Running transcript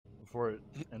before it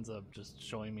ends up just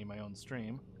showing me my own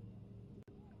stream.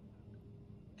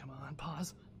 Come on,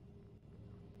 pause.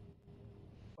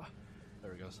 Oh,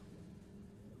 there it goes.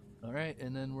 Alright,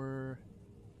 and then we're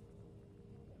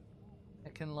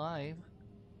heckin' live.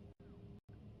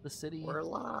 The city. We're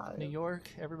live. New York,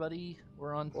 everybody.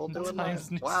 We're on Times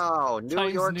New, wow, New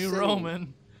Times York New City.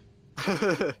 Roman.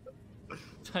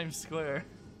 Times Square.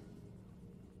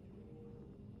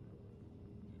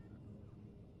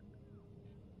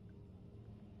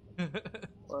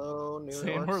 Hello, New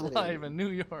Saying York we're City. live in New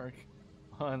York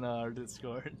on our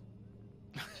Discord.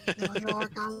 New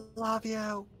York, I love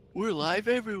you. We're live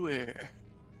everywhere.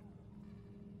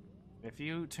 If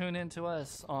you tune into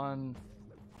us on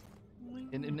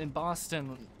in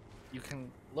Boston, you can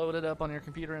load it up on your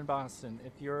computer in Boston.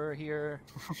 If you're here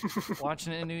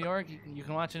watching it in New York, you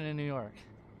can watch it in New York.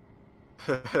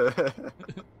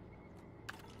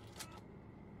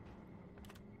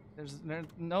 There's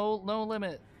no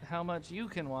limit how much you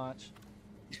can watch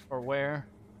or where.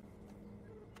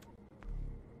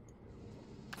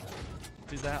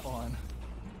 Do that one.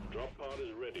 Drop pod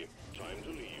is ready. Time to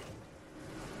leave.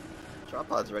 Drop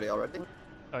pod's ready already.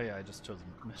 Oh yeah, I just chose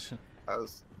a mission. I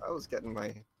was getting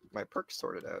my perks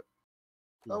sorted out.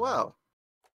 Oh wow.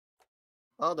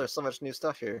 Oh, there's so much new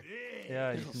stuff here.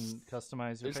 Yeah, you can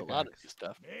customize your There's a pickaxe. lot of new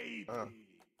stuff. Oh.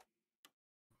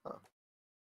 Huh.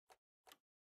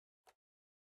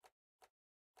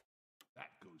 That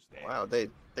goes there. Wow, they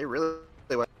really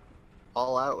went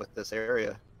all out with this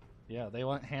area. Yeah, they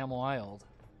went ham wild.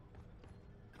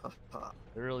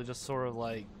 They really just sort of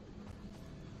like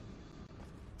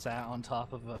sat on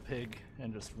top of a pig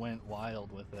and just went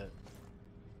wild with it.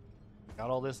 Got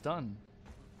all this done.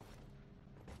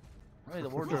 Hey, the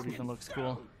wardrobe even looks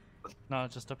cool.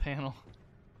 Not just a panel.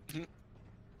 Yeah.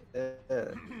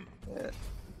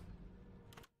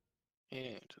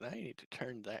 And I need to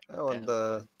turn that Oh, down. and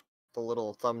the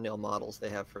little thumbnail models they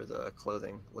have for the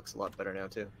clothing looks a lot better now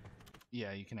too.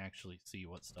 Yeah, you can actually see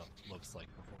what stuff looks like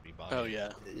before you buy it. Oh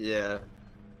yeah, Yeah.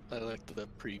 I liked the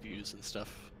previews and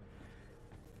stuff.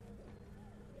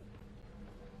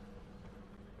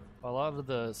 A lot of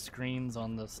the screens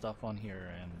on the stuff on here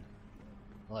and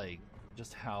like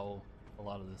just how a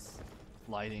lot of this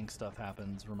lighting stuff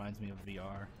happens reminds me of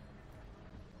VR.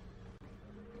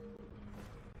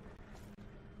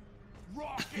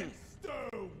 Rock and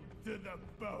stone to the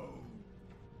bone.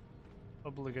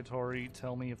 Obligatory,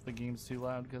 tell me if the game's too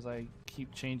loud because I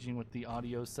keep changing with the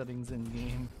audio settings in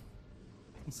game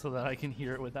so that I can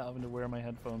hear it without having to wear my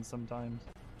headphones sometimes.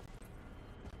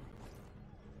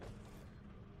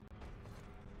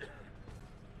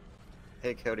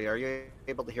 Hey Cody, are you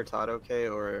able to hear Todd okay,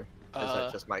 or is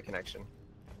that just my connection?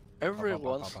 Every Pop,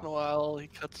 pop, pop, once pop, in a pop. while, he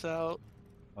cuts out.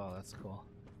 Oh, that's cool.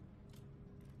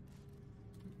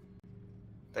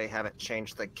 They haven't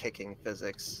changed the kicking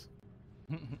physics.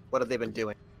 What have they been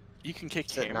doing? You can kick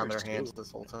Sitting on their hammers hands too.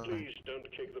 this whole time. Please don't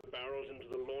kick the barrels into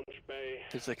the launch bay.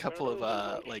 There's a couple of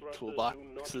Barrels and like launch thrusters do not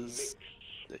toolboxes mix.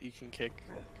 that you can kick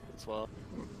as well.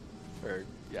 Or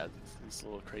yeah, these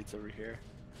little crates over here.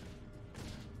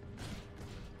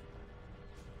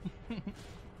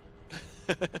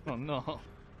 Oh no.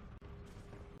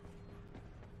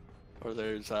 Or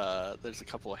there's a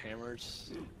couple of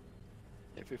hammers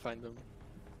if you find them.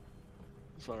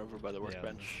 There's one over by the Yeah, there's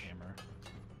workbench. a hammer.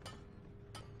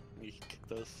 You can kick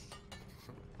those.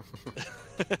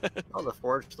 Oh, the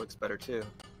forge looks better too. It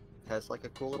has like a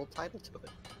cool little title to it.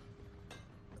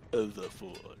 The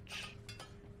Forge.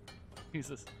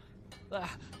 Jesus.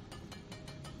 Ah,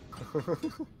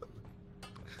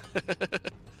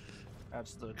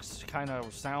 that's the kind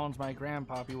of sounds my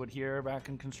grandpappy would hear back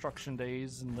in construction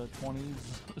days in the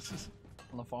 20s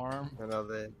on the farm. I know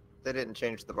they didn't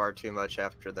change the bar too much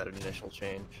after that initial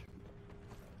change.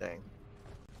 Dang.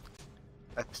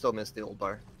 I still miss the old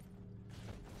bar.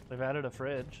 They've added a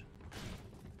fridge.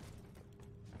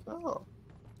 Oh.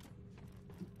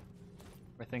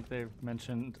 I think they've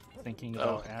mentioned thinking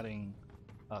about adding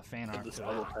fan And art this to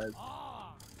bubble it.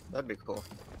 pad. That'd be cool.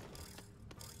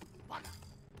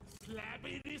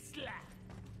 Slappity slap.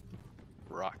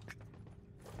 Rock.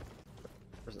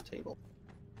 There's a table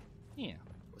Yeah.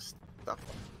 with stuff on it.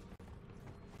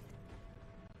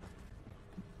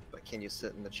 But can you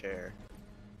sit in the chair?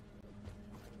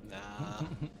 Nah.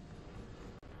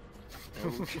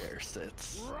 No chair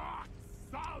sits. Rock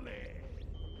solid.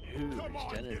 Ooh, Come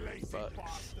on, you regenerative lazy bucks.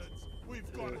 bastards.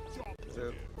 We've got a job to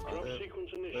do. Boop, Drop boop, sequence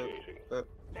initiating. boop,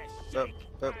 Let's boop, shake,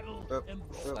 boop, rattle, boop, and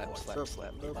boop, Slap, boop, slap, boop,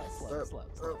 slap. boop, Slap, boop, slap,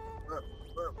 boop,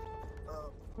 boop,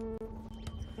 boop.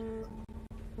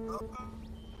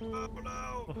 Oh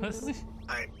no! What is it?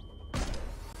 I...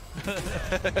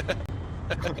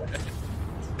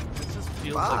 It just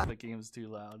feels Why? like the game's too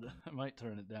loud. I might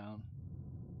turn it down.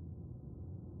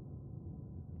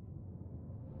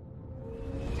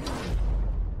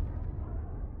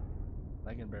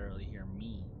 I can barely hear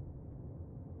me.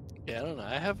 Yeah, I don't know.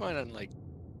 I have mine on like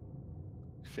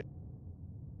 50.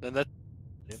 And that's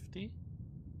 50?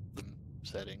 the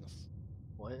settings.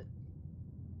 What?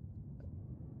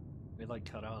 We like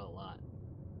cut out a lot.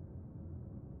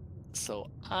 So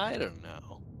I don't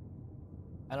know.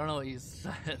 I don't know what you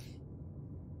said.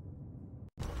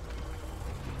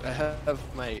 I have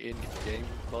my in-game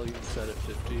volume set at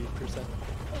 50%.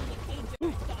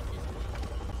 Well,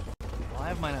 I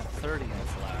have mine at 30 and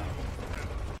it's loud.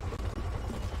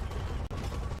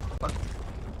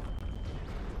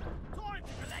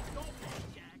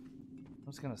 I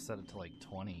was gonna set it to like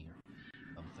 20 or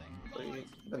something.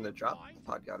 Even the drop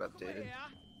pod got updated.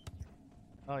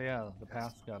 Oh yeah, the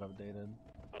path got updated.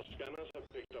 Our scanners have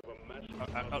picked up a massive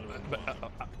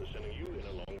sending you in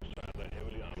alongside the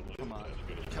heavily armed Come on,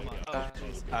 come on. Oh,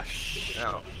 jeez.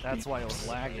 No. That's why it was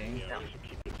lagging.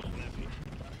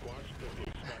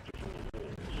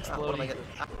 What am I getting?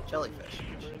 Ah, jellyfish.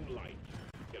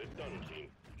 Get it done, team.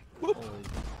 Holy.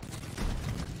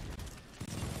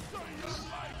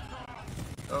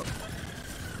 Oh.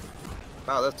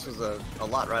 Wow, this was a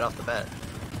lot right off the bat.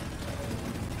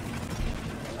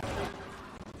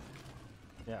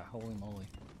 Yeah, holy moly.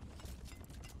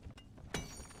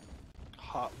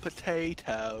 Hot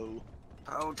potato.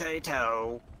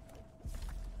 Potato.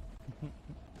 Oh,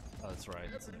 that's right,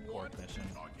 it's an port mission.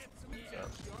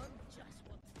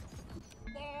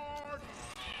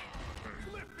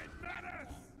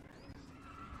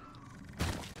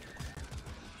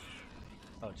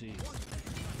 Oh jeez.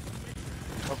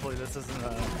 Hopefully this isn't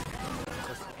a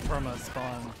just perma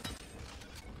spawn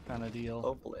kind of deal.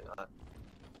 Hopefully not.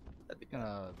 That'd be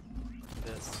good.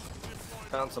 This.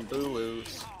 Found some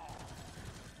booloos.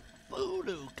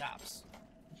 Voodoo cops.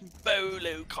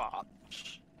 Bolo cops.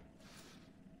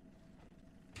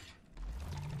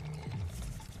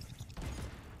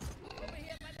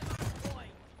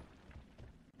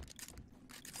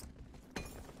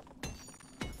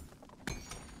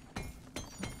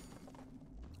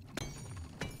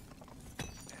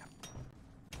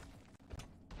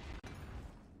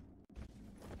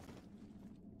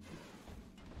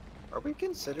 Are we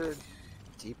considered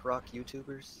deep rock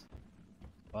YouTubers?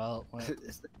 Well,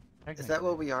 Is that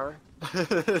what we are?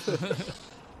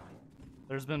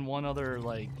 There's been one other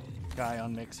like guy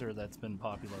on Mixer that's been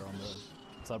popular on the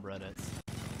subreddits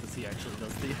because he actually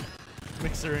does the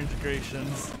Mixer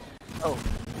integrations. Oh,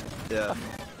 yeah.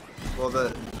 Well,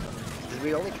 did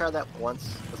we only try that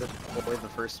once? Was it only the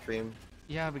first stream?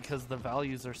 Yeah, because the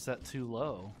values are set too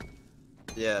low.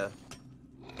 Yeah.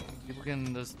 People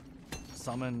can just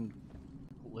summon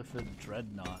Glyphid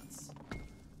dreadnoughts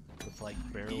with like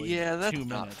barely Yeah, that's 2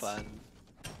 not minutes. fun.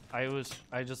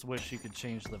 I just wish you could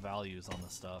change the values on the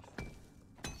stuff.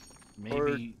 Maybe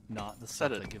Or not the set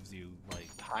stuff a that gives you like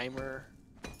Timer.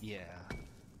 yeah.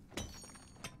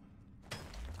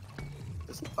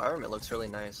 This environment looks really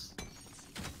nice.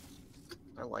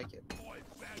 I like it.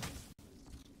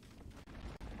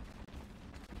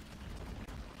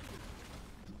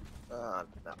 No.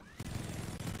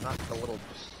 Not the little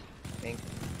ink.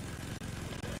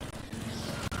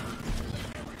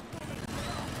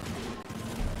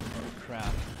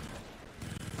 Crap.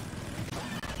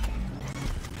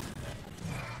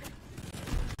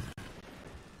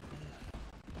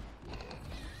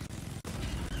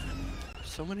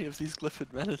 So many of these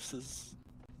Glyphid menaces.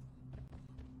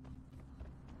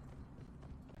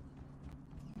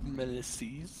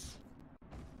 Menaces?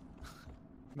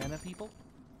 Mana people?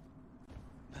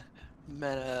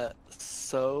 Menasos?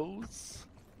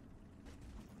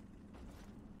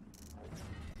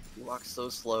 You walk so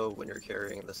slow when you're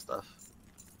carrying this stuff.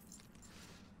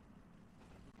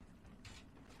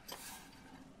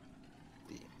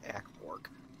 The Ackwork.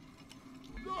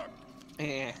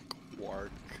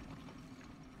 Work.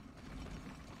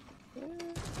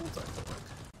 Looks like the work.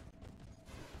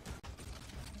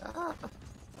 Ah!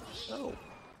 No.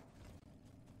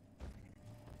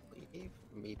 Leave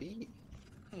me be.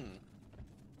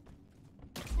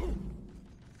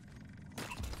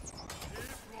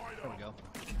 There we go.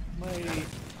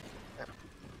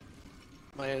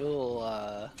 My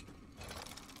little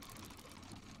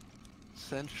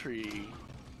sentry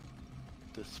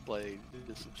display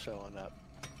isn't showing up.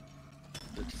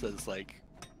 It says like,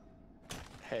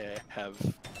 hey, I have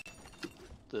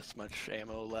this much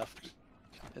ammo left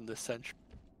in the sentry.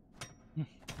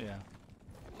 Yeah.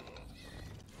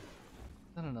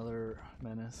 Then another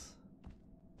menace.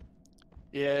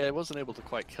 Yeah, I wasn't able to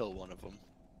quite kill one of them.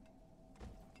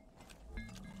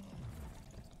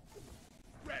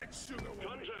 Red sugar will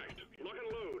Contact! Lock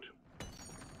and load!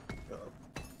 Uh-oh.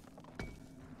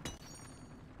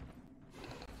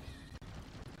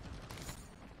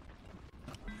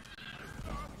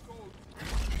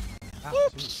 Ah,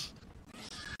 Oops!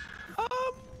 I'm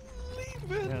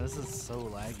leaving! yeah, this is so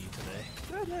laggy today.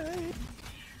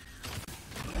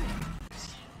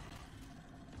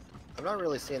 I'm not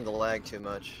really seeing the lag too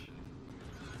much.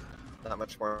 Not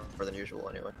much more than usual,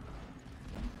 anyway.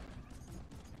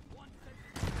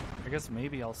 I guess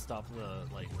maybe I'll stop the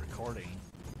recording.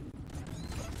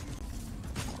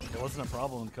 It wasn't a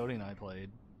problem when Cody and I played,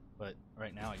 but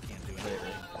right now I can't do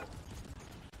anything.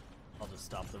 I'll just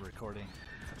stop the recording.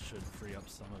 That should free up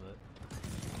some of it.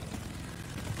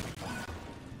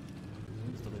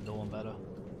 So they're doing better.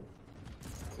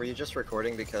 Were you just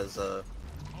recording because,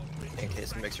 in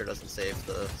case Mixer doesn't save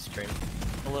the stream?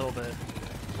 A little bit.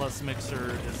 Plus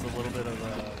Mixer is a little bit of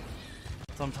a...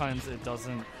 Sometimes it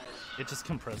doesn't... It just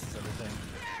compresses everything.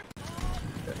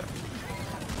 Yeah.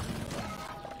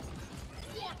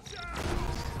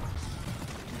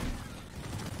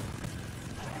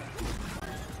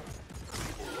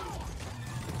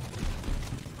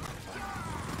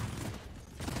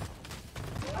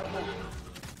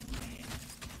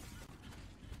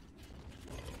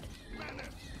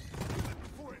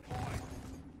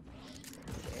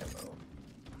 Ammo.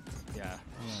 Yeah,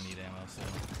 I'm gonna need ammo soon.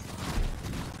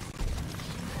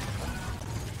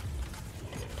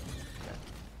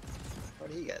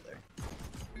 What do you got there?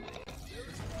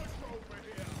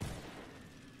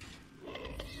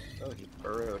 Oh, he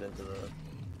burrowed into the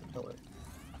pillar.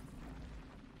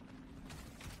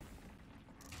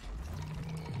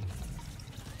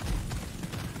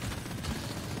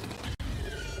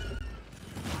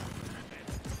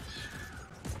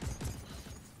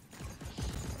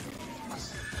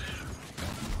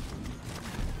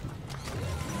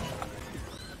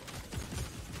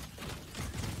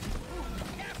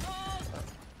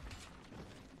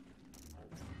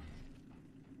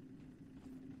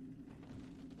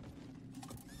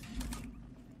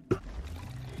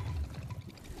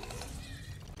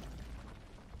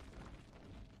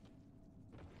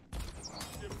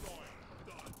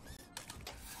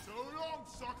 So long,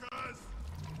 suckers!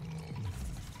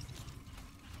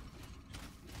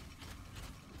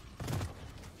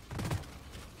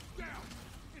 Down!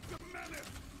 It's a menace!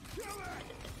 Kill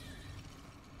it!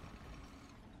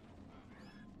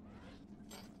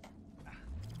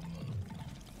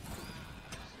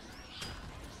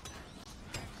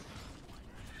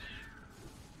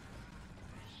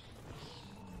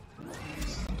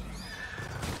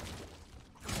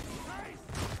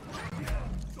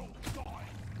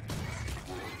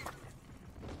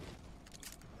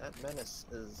 That menace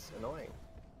is annoying.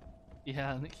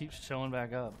 Yeah, and it keeps showing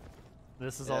back up.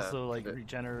 This is Yeah, also like but-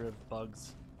 regenerative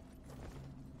bugs.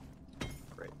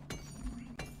 Great.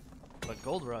 But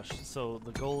Gold Rush, so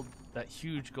the gold, that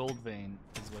huge gold vein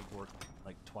is like worth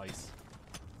like twice,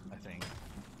 I think.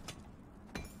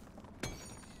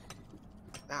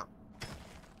 Ow.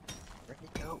 Where'd he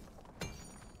go?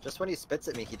 Just when he spits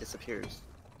at me, he disappears.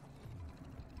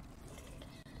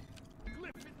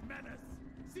 Cliff it, menace!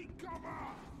 Seek cover!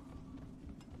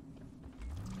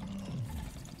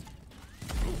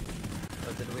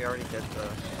 Oh, did we already get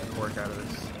the work out of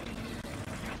this?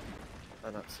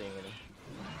 I'm not seeing any.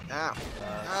 Ow!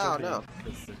 Ow, no!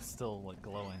 Because it's still like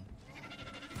glowing.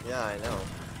 Yeah, I know.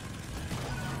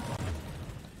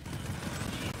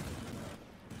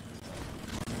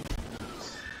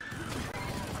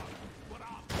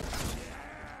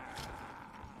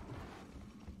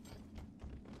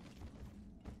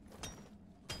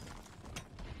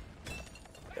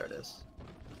 There it is.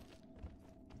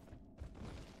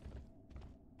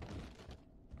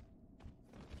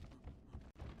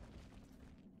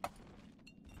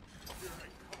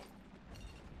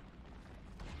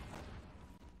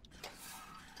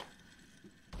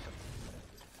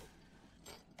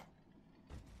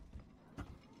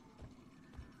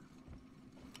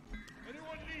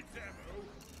 Anyone needs ammo?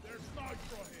 There's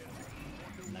nitro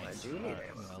here. I do need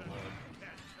ammo.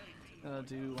 Well,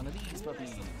 do one of these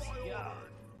puppies. Yeah.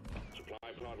 Supply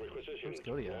pod requisition. Where's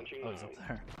Cody at? Launching Oh, he's now. up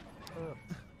there.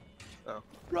 Oh.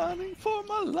 Running for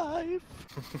my life!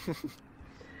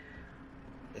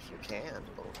 If you can,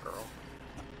 little girl.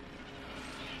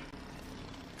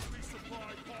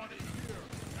 Resupply pod is here.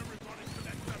 Everybody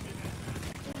collect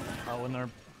ammunition. Oh, when they're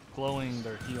glowing,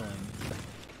 they're healing.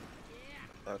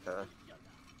 Okay.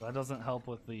 That doesn't help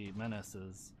with the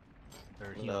menaces.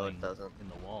 They're healing No, it doesn't. in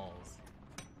the walls.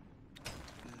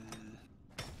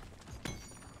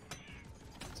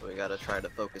 So we gotta try to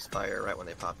focus fire right when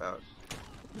they pop out.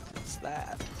 What's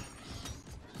that?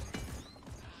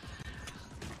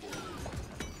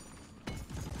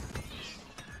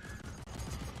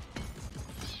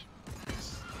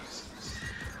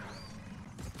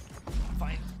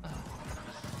 Fine.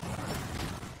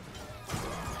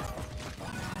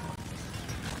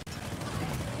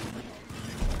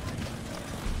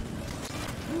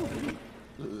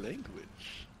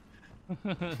 Language.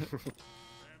 Ammo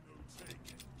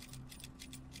taken.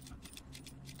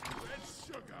 Red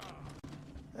sugar.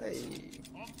 Hey.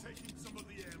 I'm taking some of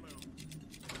the ammo.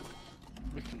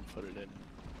 We can put it in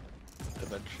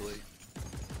eventually.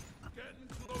 Getting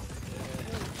close.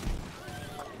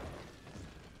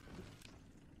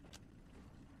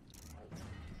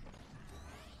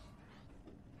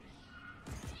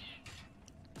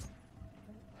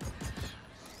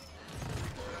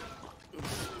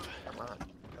 Come on.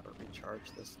 Gotta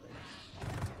recharge this thing.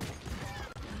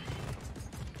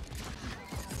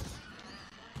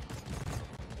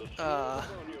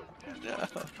 No.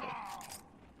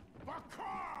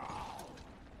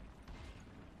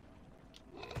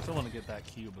 Still want to get that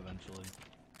cube eventually.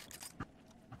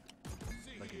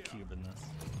 Like a cube in this.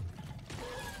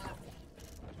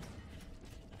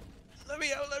 Let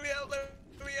me out, let me out,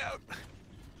 let me out!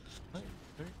 What?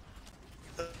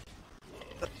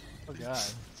 Oh god.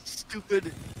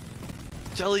 Stupid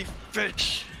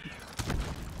jellyfish!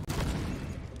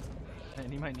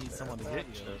 And you might need someone to get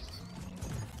you.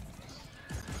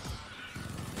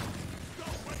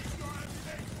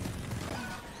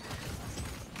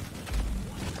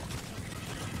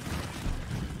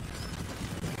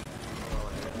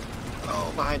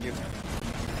 Oh, behind you.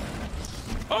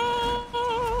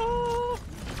 Oh!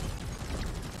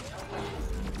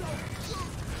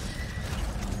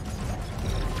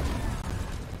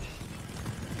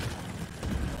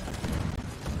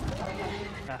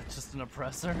 Ah, just an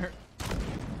oppressor.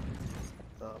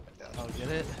 Oh my god. Oh, get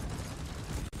it?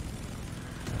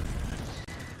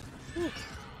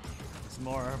 There's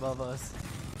more above us.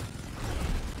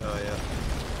 Oh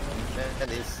yeah. And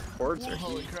these hordes are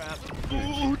Holy huge. crap.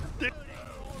 Ooh,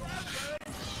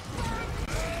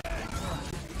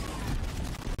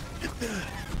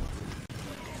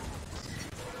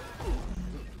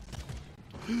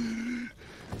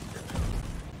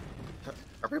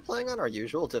 Are we playing on our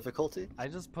usual difficulty? I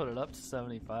just put it up to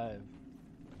 75.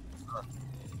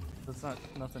 That's not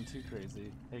nothing too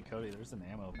crazy. Hey Cody, there's an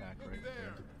ammo pack right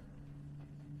here.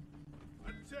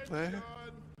 Attention.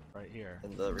 Right here.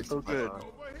 In the so recent good, Over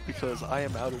here. because I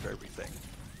am out of everything.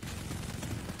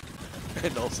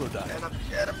 And also Get dying. him,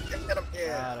 get him, get him, yeah.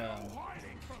 Got him.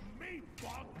 Hiding from me,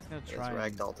 bug. Gonna His try and,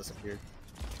 ragdoll disappeared.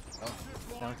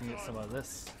 now we can get some of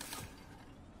this.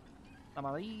 Some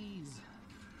of these.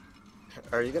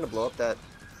 Are you gonna blow up that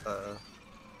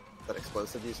that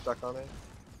explosive you stuck on it?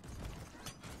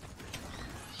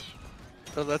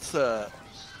 Oh, that's It's a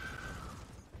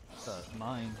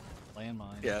mine.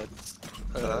 Landmine. yeah, it's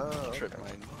Oh, trip okay.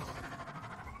 mine.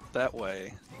 That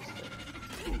way,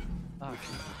 Ah,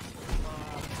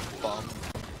 bomb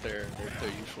their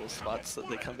usual spots that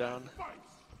they come down.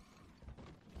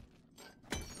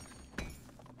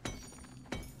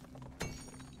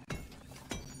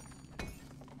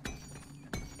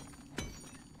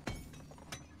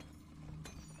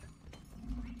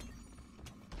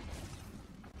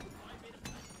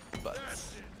 But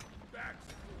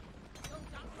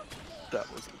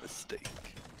that was a mistake.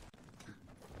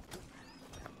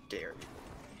 Dare you.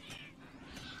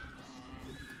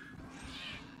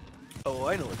 Oh,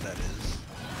 I know what that is.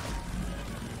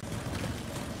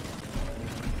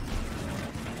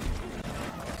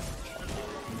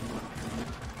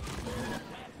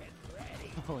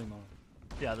 holy moly.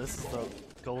 Yeah, this is the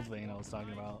gold vein I was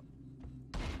talking about.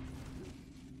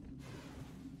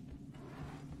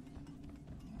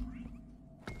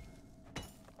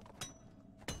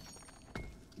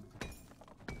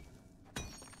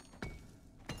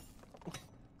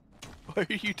 Why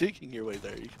are you digging your way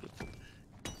there? You could've...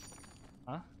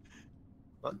 Huh?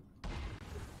 What?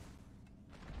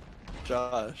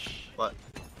 Josh, What?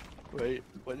 wait,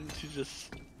 why didn't you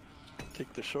just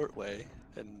take the short way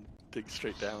and dig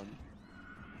straight down?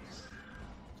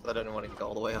 I didn't want to go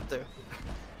all the way up there.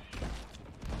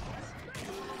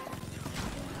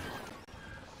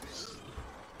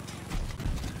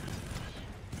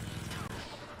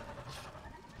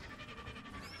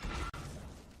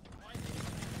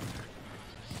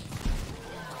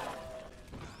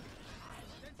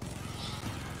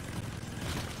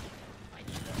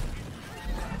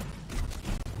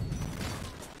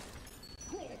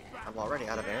 I'm already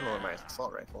out of ammo in my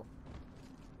assault rifle.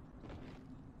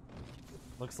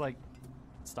 Looks like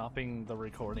stopping the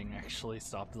recording actually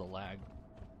stopped the lag.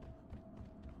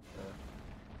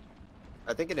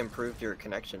 I think it improved your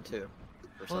connection too.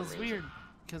 For Well, some it's reason. weird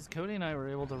because Cody and I were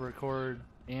able to record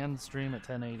and stream at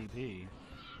 1080p.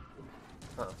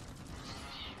 Huh.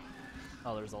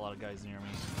 Oh, there's a lot of guys near me.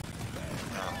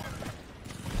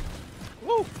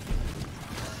 Woo!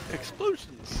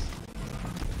 Explosions!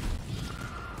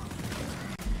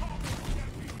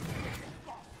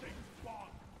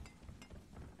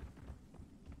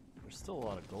 There's still a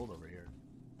lot of gold over here.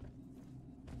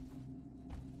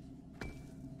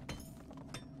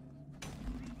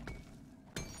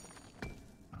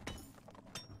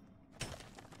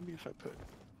 Maybe if I put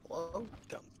Whoa.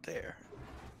 down there.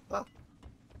 Ah.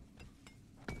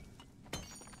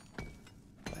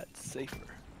 That's safer.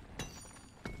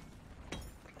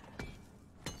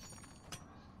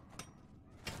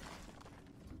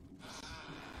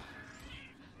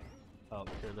 Oh,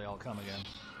 here they all come again.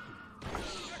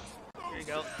 Here you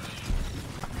go.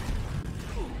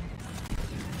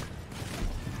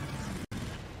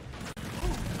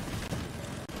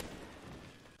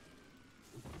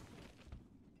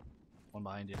 One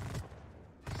behind you.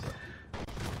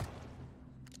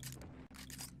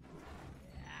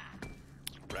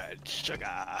 Red sugar!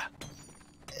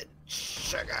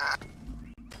 Sugar.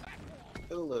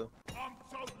 Hulu. I'm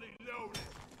totally loaded.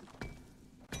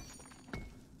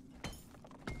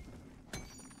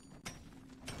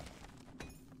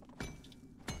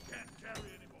 Can't carry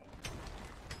anymore.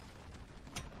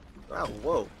 Wow,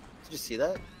 whoa. Did you see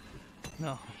that?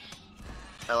 No.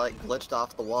 I like glitched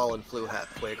off the wall and flew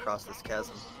halfway across this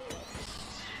chasm.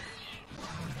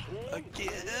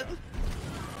 Again?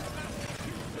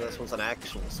 This one's an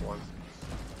actual swarm.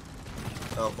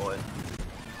 Oh boy.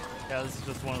 Yeah, this is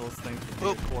just one of those things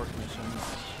with the fork missions.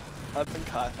 I've been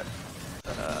caught.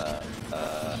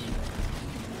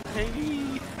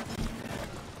 Hey!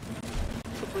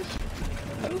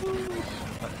 Hello!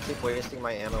 I keep wasting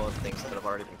my ammo on things that have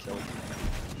already been killed.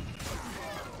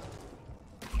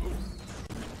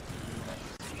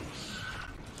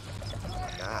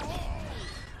 Gosh.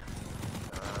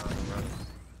 Run.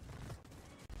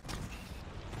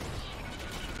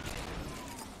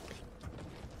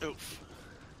 Oof.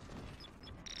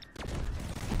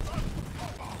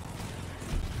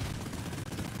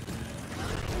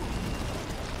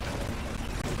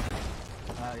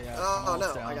 Yeah, Oh I'm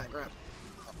almost no, down. I got grabbed.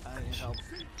 I need help.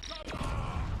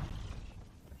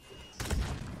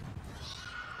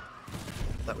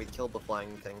 Thought we killed the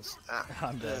flying things. Ah.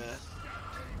 I'm dead.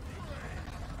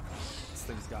 This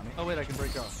thing's got me. Oh wait, I can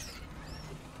break off.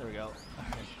 There we go.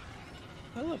 Alright.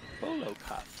 I love bolo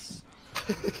cops.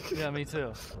 Yeah, me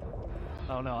too.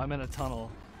 Oh no, I'm in a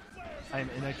tunnel. I'm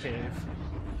in a cave.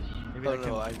 Maybe Oh I can.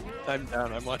 no, I'm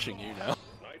down. I'm watching you now.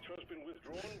 Nitro's been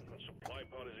withdrawn and supply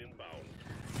pod is inbound.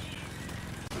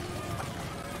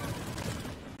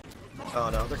 Oh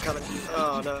no, they're coming.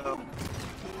 Oh no.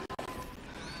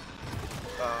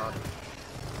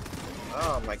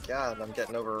 Oh my god, I'm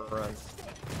getting overrun.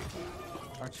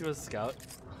 Aren't you a scout?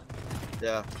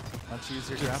 Yeah. Why don't you use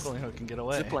your grappling hook and get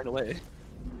away? Zipline away.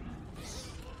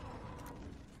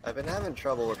 I've been having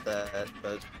trouble with that,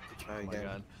 but try Oh my again.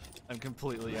 god. I'm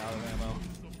completely out of ammo.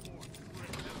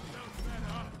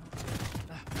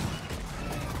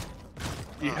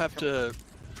 You have to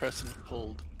press and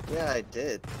hold. Yeah, I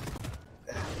did.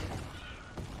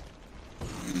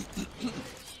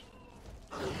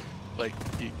 Like,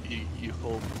 you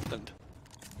hold and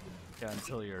Yeah,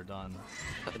 until you're done.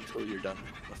 until you're done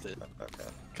with it. Okay.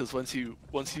 Because once you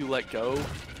let go,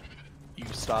 you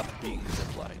stop being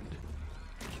ziplined.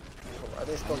 Why are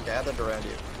they still gathered around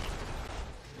you?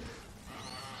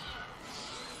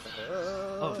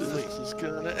 Oh, This is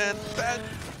gonna end bad.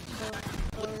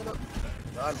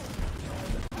 Run.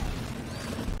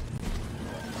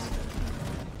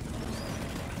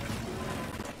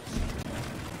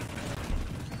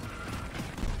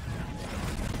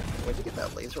 Where'd you get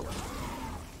that laser one?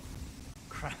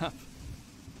 Crap.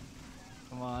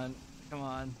 Come on. Come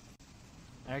on.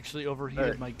 I actually overheated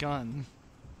Alright. my gun.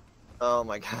 Oh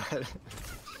my god.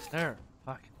 There.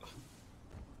 Fuck.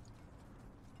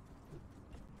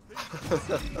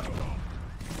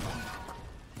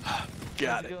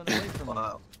 Got Why's it. going away from me?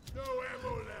 Wow. No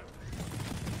ammo left.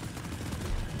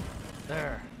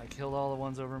 There. I killed all the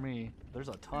ones over me. There's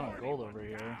a ton of gold over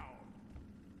here.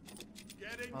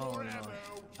 Getting Oh more no. ammo.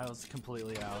 I was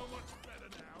completely So out. much better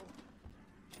now.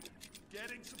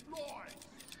 Getting supplies.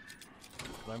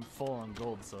 But I'm full on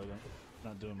gold, so I don't,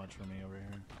 not doing much for me over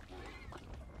here.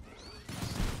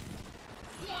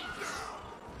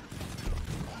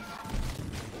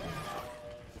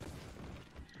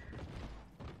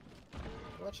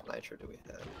 much nitro do we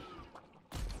have?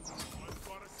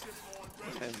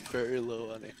 I'm very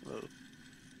low on ammo.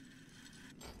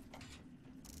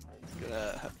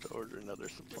 Gonna have to order another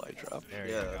supply drop. There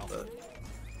you Yeah, go. but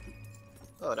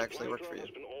oh, it actually worked for you.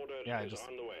 Yeah, I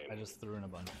just threw in a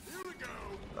bunch.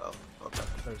 Oh, okay.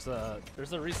 There's a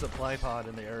resupply pod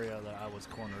in the area that I was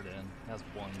cornered in. It has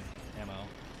 1 ammo.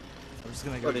 I'm just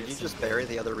gonna go. Oh, did you just bury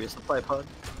the other resupply pod?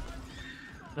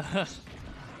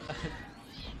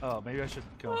 Oh, maybe I should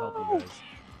go help you guys.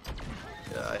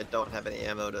 Yeah, I don't have any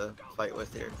ammo to fight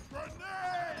with here.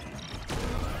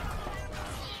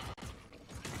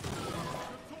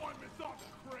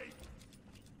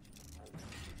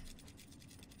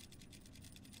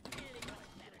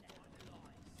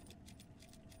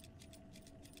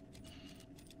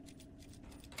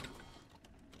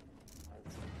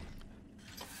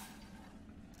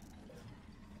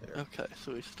 Okay,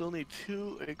 so we still need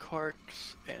 2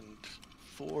 Acarks and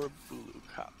 4 Bulu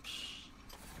Cops.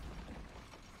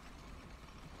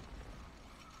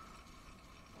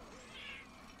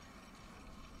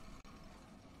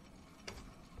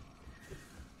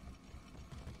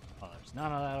 Oh, there's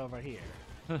none of that over here.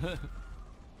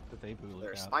 But they blew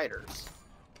There's out. spiders.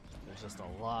 There's just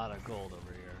a lot of gold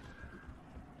over here.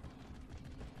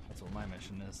 That's what my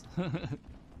mission is.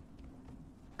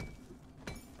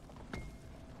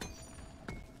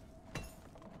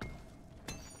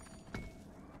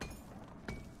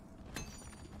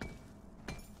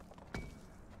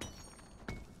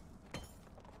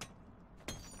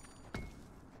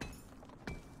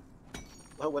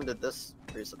 Oh, when did this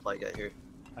resupply get here?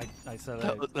 I said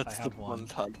That's I the have one one.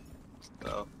 time.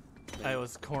 Oh, I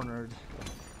was cornered.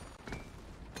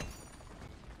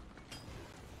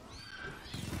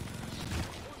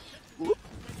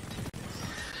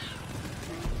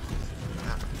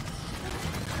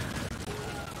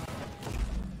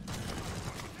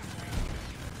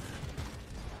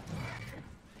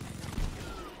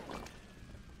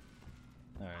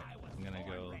 Alright, I'm gonna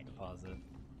go deposit.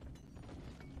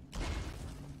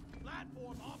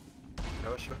 I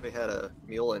wish we had a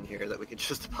mule in here that we could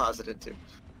just deposit into.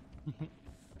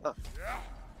 Oh.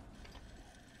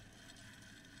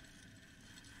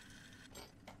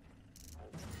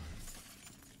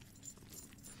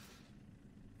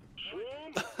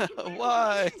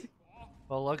 Why?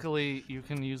 Well, luckily you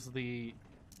can use the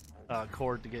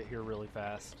cord to get here really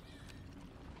fast.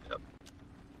 Yep.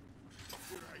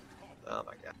 Oh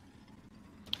my god.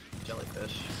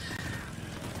 Jellyfish.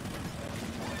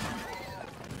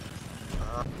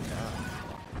 Oh god.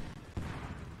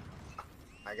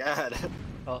 My god.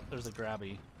 Oh, there's a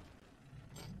grabby.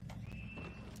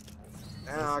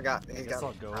 Oh, I got. I He guess got.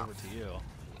 I'll go over to you.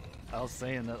 I was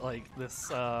saying that like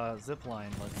this zip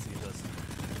line lets you just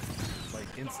like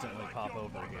instantly pop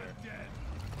over here.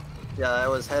 Yeah, I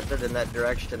was headed in that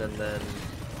direction, and then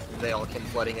they all came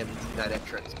flooding in that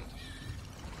entrance.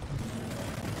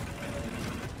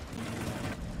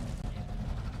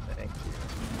 Thank you.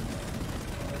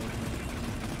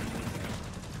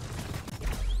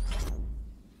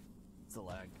 It's a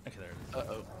lag. Okay, there it is.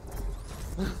 Uh-oh.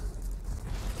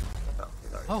 Oh,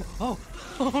 he's already Oh, oh,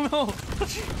 oh no!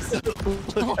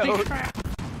 Holy crap!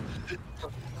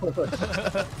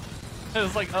 It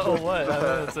was like, oh, what? I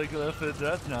mean, it's like a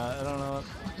dreadnought. I don't know what.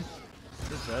 It's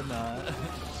a dreadnought.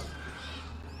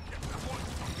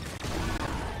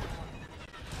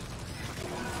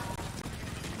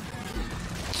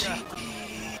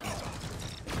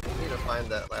 I need to find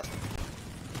that last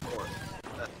core.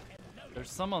 There's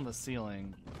some on the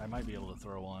ceiling. I might be able to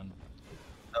throw one.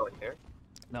 Oh, in here?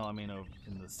 No, I mean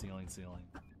in the ceiling.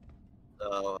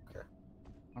 Oh, okay.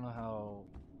 I don't know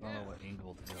what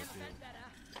angle to go to.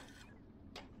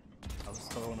 I'll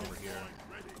just throw one over here.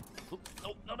 Oop,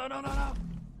 no!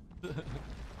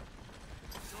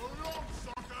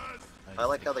 I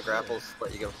like how the grapples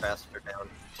let you go faster down.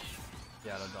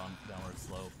 Yeah, the downward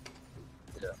slope.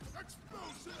 Yeah.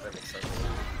 That makes sense.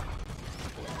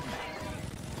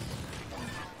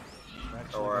 We're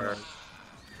actually Or- gonna-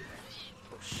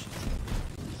 Oh, shit.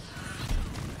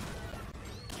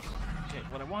 Okay,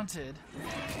 what I wanted...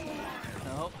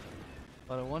 No.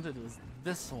 What I wanted was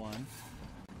this one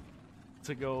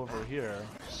to go over here.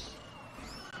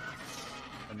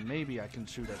 And maybe I can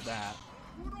shoot at that.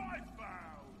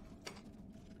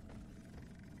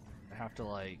 I have to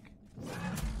like...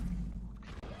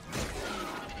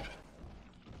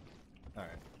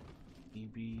 Alright.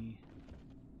 EB...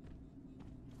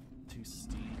 Too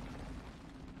steep.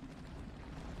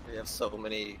 We have so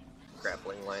many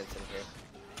grappling lines in here.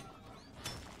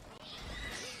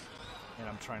 And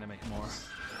I'm trying to make more.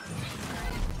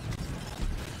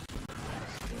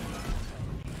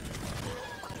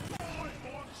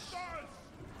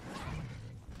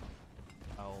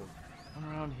 I'm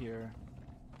around here.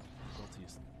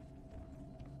 Guilty.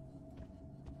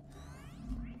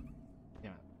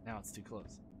 Damn it. Now it's too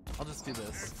close. I'll just do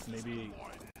this. Maybe.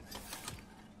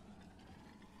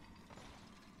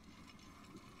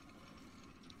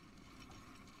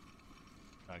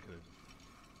 I could.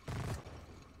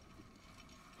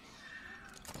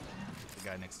 The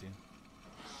guy next to you.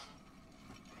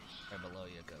 Right below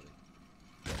you, Cody.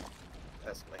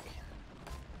 That's me.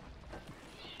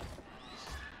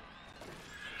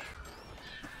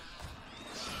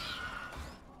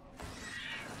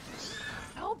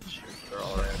 Help! They're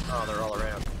all around. Oh, they're all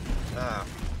around. Ah,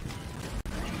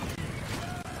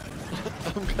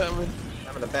 I'm coming.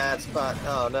 I'm in a bad spot.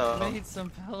 Oh no. Made some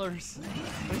pillars.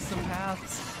 Made some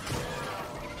paths.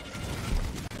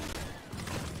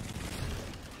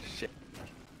 Shit.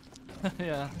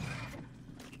 Yeah.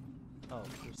 Oh,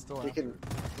 they're still You out. can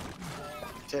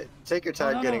take your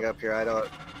time no, getting no. up here. I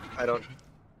don't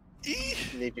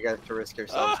need you guys to risk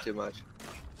yourselves too much.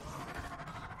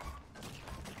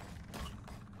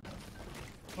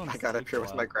 I got up here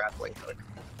with my grappling hook.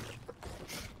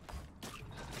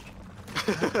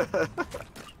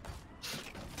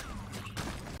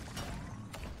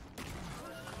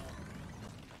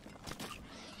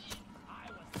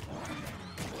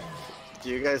 Do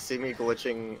you guys see me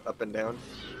glitching up and down?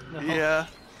 No. Yeah.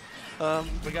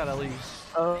 We gotta leave.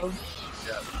 Yeah.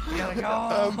 We gotta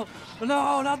go.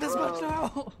 No, not this much.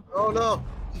 No. Oh no!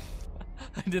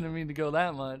 I didn't mean to go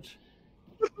that much.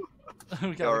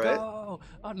 We gotta Alright. go.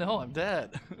 Oh no, I'm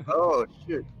dead. Oh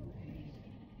shoot!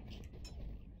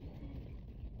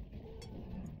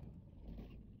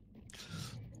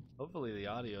 Hopefully the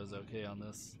audio's okay on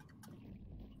this.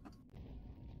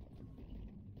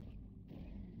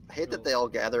 I hate that they all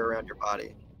gather around your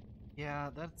body. Yeah,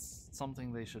 that's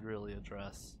something they should really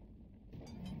address.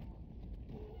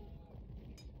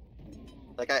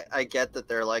 Like I get that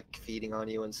they're like feeding on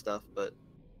you and stuff, but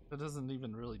It doesn't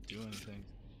even really do anything.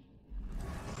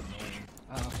 It's annoying.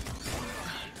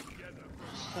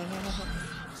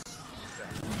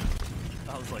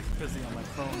 I was like busy on my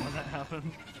phone when that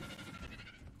happened.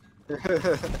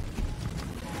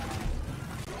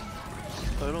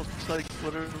 I don't like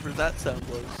whatever that sound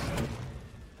was.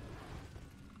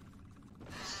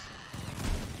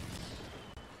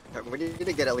 we need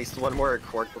to get at least one more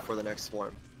cork before the next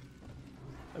one.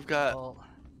 I've got Well,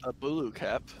 a Bulu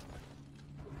cap.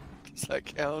 Does that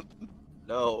count?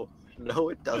 No, no,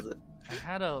 it doesn't. I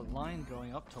had a line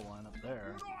going up to one up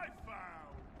there. What I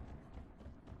found!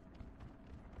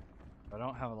 I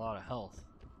don't have a lot of health.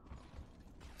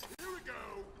 Here we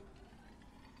go!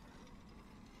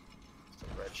 Some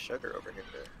red sugar over here.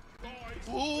 Guys,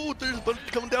 Oh, there's a bunch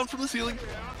coming down from the ceiling.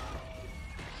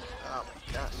 Oh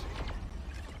my gosh.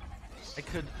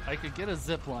 I could get a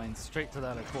zip line straight to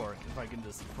that cork if I can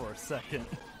just for a second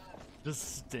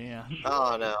just stand.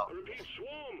 Oh no. Repeat,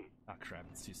 swarm! Oh crap,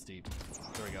 it's too steep.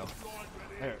 There we go.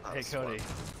 There, Oh, hey swamp. Cody.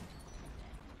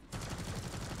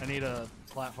 I need a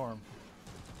platform.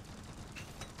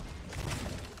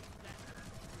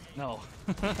 No.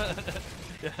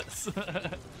 Yes.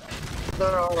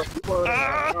 They're all exploding.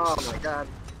 Oh my god.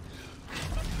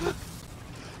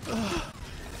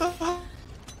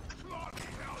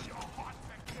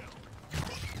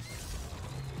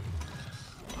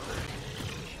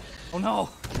 Oh no!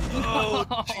 Oh,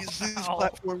 jeez, these Ow.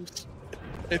 platforms.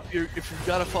 If you've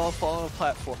got to fall on a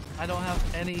platform. I don't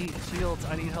have any shields.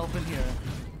 I need help in here.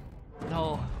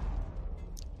 No.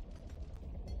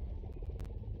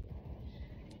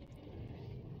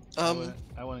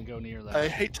 I wouldn't go near that. I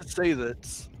hate to say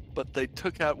this, but they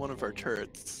took out one of our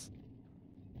turrets.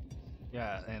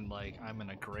 Yeah, and like I'm in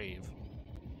a grave.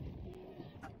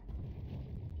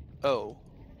 Oh.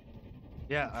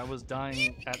 Yeah, I was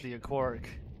dying at the cork.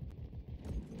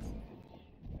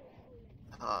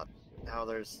 Now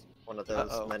there's one of those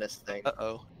Uh-oh. menace things.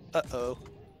 Uh-oh. Uh-oh.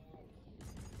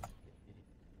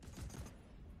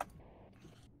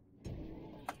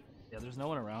 Yeah, there's no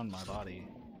one around my body.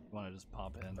 You want to just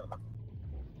pop in?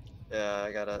 Yeah,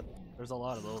 I gotta. There's a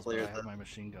lot of those, but Clear I have the- my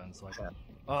machine gun, so I can. Yeah.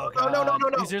 Oh Oh, god! no, no, no,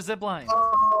 no. Use your zip line.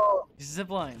 Oh! Use zip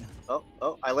line. Oh,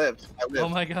 I lived. I lived. Oh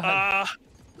my god!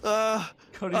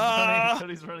 Cody's running.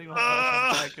 Cody's running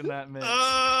back in that mix.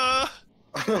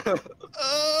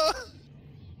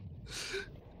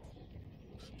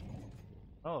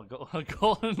 Oh,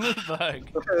 golden loot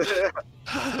bag.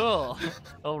 Cool.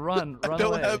 Oh, run I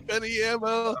don't away. have any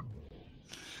ammo.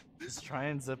 Just try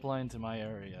and zip line to my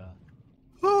area.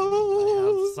 I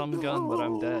I have some gun, but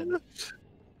I'm dead.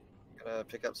 Gonna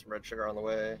pick up some red sugar on the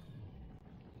way.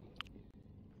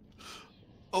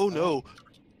 Oh no.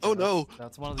 Oh no.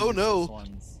 That's one of the Oh, no. useless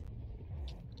ones.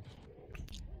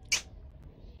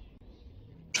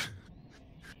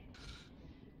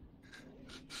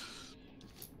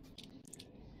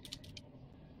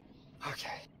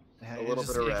 A little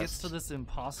bit of It rest. gets to this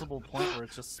impossible point where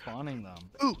it's just spawning them.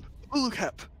 Ooh, Ulu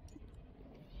cap.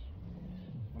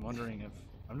 I'm wondering if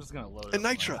I'm just gonna load it And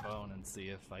up on Nitra. my phone and see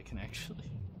if I can actually.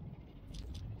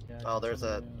 Yeah, Oh, there's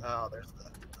something, there's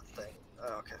the thing.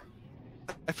 Oh, okay.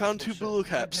 I found two shit. Bulu God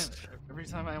caps. damn it. Every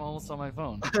time I'm almost on my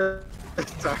phone.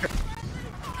 Sorry.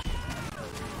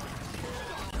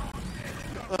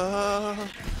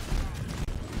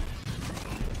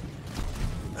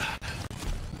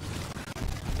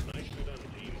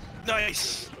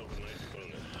 Nice.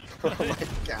 Oh my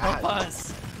Help god.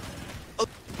 us! Oh.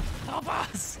 Help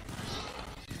us!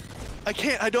 I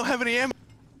can't. I don't have any ammo.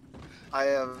 I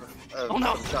have Oh,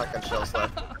 no. some shotgun shells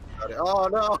left. Oh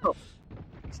no!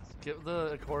 Get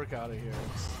the cork out of here.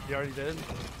 You already did?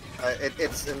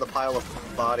 It's in the pile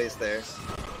of bodies there.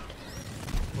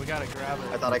 We gotta grab it.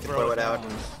 I thought I and could throw it out.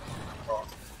 down.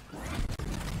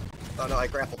 Oh no, I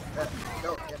grappled.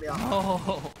 No, get me off.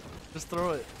 Oh, just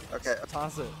throw it. Okay.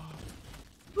 Toss it.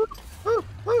 Woo, woo,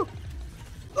 woo.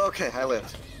 Okay, I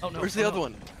lived. Oh no. Where's the other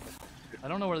one? I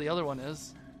don't know where the other one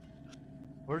is.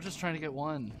 We're just trying to get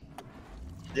one.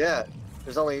 Yeah,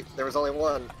 there was only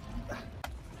one.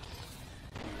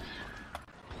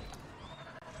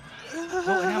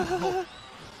 No ammo.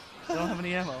 I don't have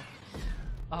any ammo.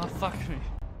 Oh, fuck me.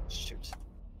 Shoot.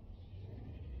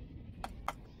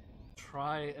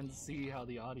 Try and see how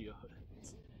the audio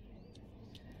is.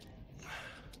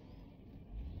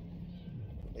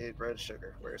 Need red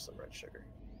sugar. Where's some red sugar?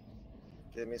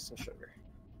 Give me some sugar.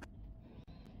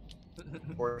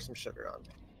 Pour some sugar on me.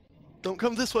 Don't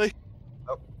come this way.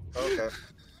 Oh, okay.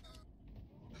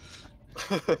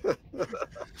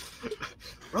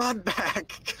 Run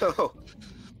back! Go!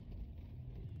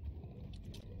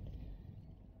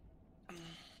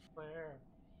 Where?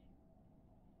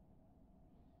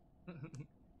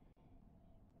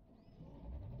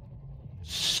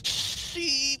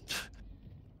 Sheep.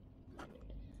 Come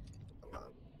on.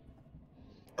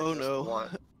 Oh no.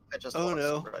 I just Oh, want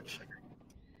no. some red sugar.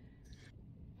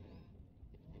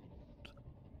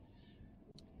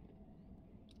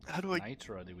 How do I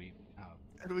Nitro do we have?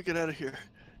 How do we get out of here?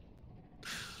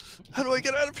 How do I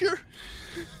get out of here?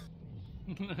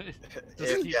 Just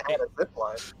If keep you had a zip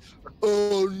line.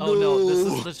 Oh no. Oh no, this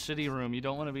is the shitty room. You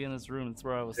don't want to be in this room. It's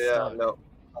where I was Yeah, stuck. no.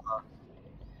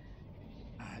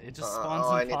 It just spawns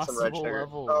I need some red impossible sugar.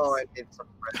 levels. Oh, I need some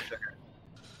red sugar.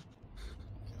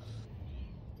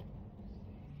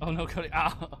 Oh no, Cody.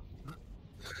 Ow.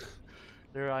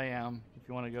 There I am. If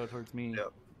you want to go towards me.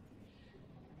 Yep.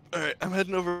 Alright, I'm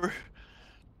heading over.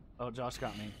 Oh, Josh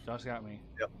got me. Josh got me.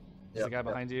 Yep. There's a guy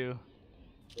behind you.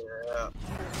 Yeah.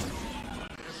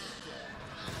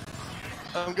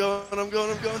 I'm going.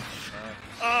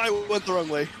 Ah, I went the wrong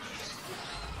way.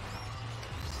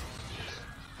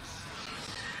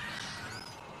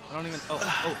 I don't even.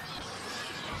 Oh.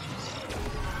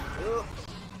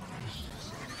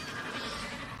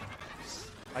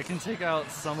 I can take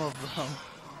out some of them.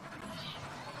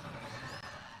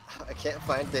 I can't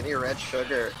find any red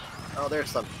sugar. Oh, there's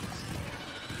some.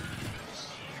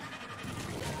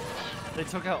 They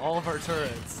took out all of our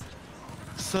turrets.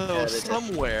 So Yeah, they did.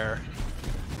 somewhere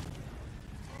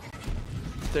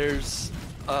there's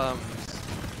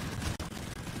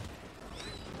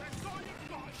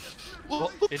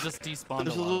Well, it just despawned.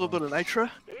 there's a a lot little of bit them. of nitra.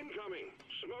 Incoming!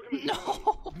 Smoking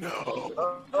No,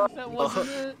 No. that wasn't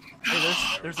it.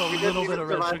 Hey, there's a We little didn't bit even of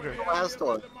red survive sugar. the last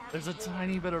one. There's a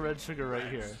tiny bit of red sugar right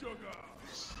here.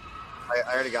 I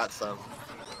already got some.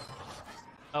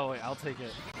 Oh wait, I'll take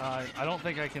it. I don't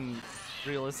think I can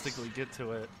realistically get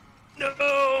to it.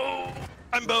 No.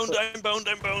 I'm boned. Oh,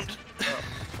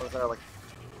 what is that, like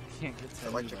Can't get to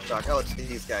electric anybody. shock? Oh, it's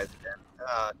these guys again.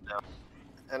 No.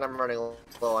 And I'm running low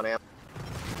on ammo.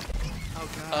 Oh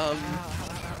god.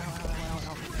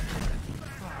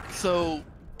 So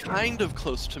kind of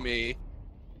close to me,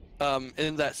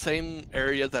 in that same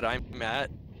area that I'm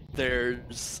at,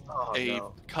 there's Oh, a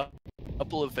no.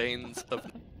 couple of veins of.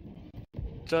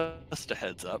 Just a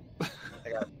heads up. I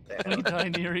got We damn. die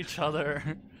near each other.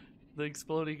 The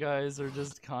explodey guys are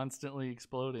just constantly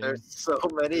exploding. There's so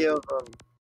many of them.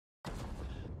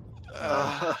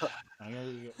 I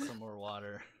gotta get some more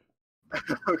water.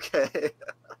 Okay.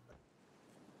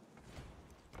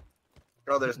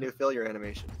 Oh, there's new failure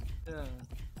animation. Yeah.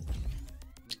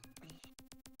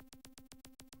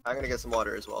 I'm gonna get some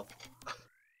water as well.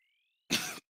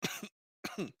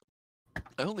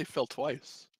 I only fell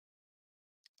twice.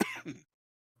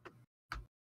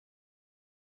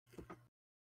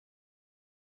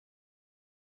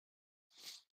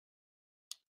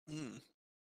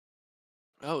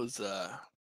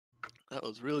 That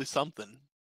was really something.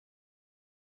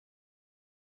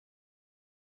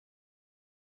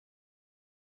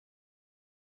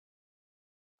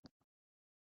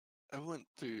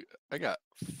 I got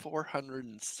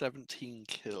 417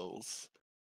 kills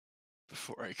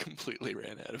before I completely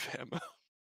ran out of ammo.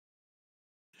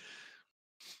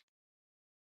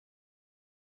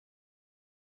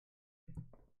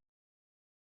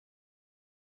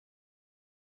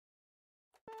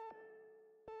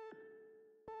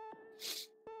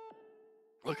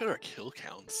 Look at our kill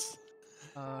counts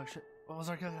Shit. What was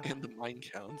our kill count? and the mine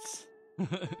counts.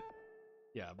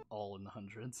 Yeah, all in the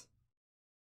hundreds.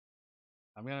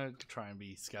 I'm gonna try and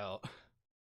be scout.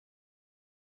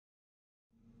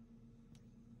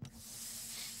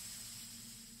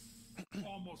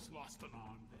 Almost lost an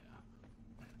arm there.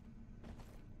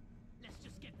 Let's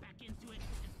just get back into it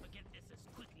and forget this as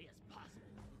quickly as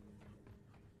possible.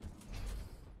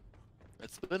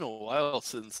 It's been a while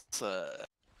since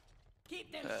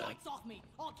Keep them sights off me.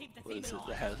 I'll keep the what team is it, alive.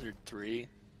 the Hazard 3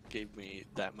 gave me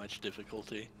that much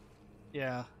difficulty.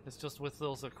 Yeah, it's just with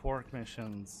those Quark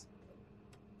missions,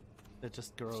 it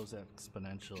just grows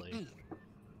exponentially.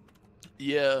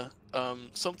 Yeah,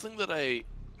 something that I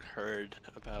heard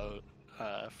about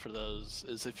for those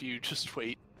is if you just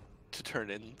wait to turn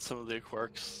in some of the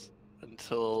quirks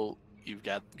until you've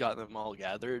got them all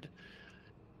gathered,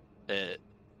 it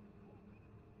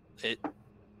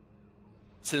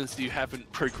since you haven't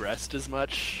progressed as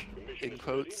much in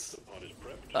quotes,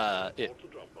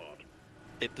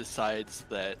 it decides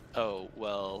that, oh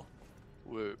well,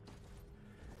 we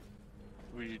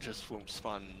just won't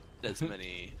spawn as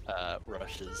many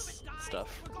rushes and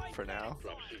stuff for now.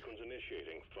 Drop sequence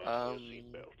initiating. Fasten your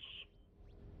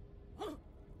seatbelts.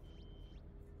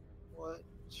 What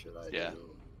should I Yeah.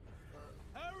 do?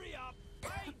 Hurry up!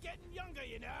 I ain't getting younger,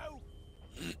 you know.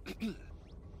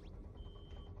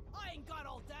 I ain't got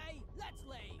all day. Let's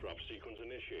leave. Drop sequence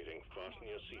initiating. Fasten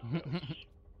your seatbelts.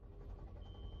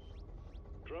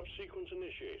 Drop sequence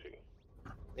initiating.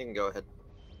 You can go ahead.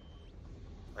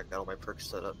 I got all my perks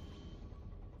set up.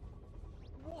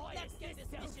 Let's get this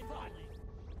mission rolling.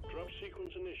 Drop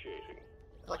sequence initiating.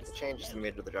 I like the changes they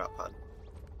made to the drop pod.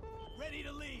 Ready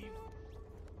to leave.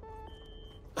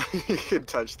 You can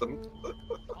touch them.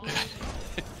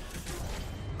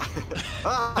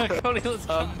 Ah! Cody, let's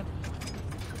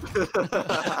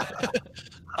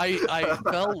I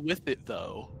fell with it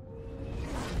though.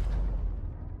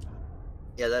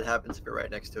 Yeah, that happens if you're right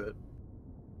next to it.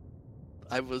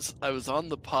 I was on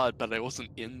the pod, but I wasn't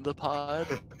in the pod.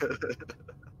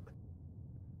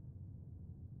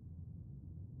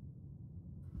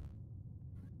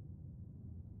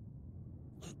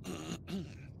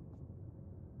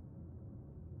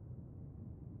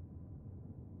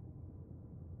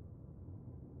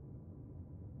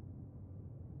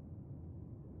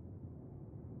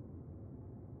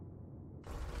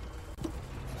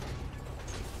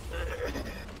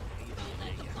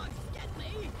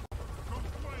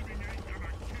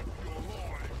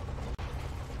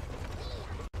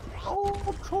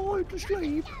 Oh, try to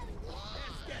sleep.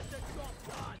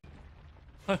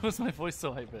 Why was my voice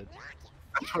so high pitched?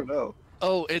 I don't know.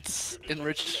 Oh, it's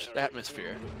enriched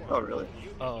atmosphere. Oh, really?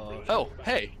 Oh, Oh,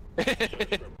 hey!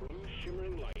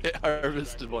 It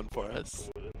harvested one for us.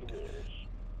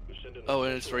 Oh,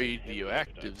 and it's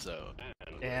radioactive zone.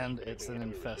 and it's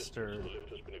an infester.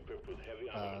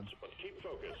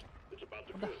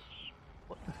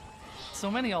 What?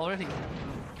 So many already.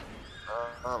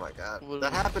 Oh my god. What-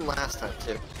 That happened last time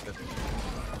too.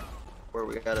 Where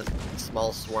we got a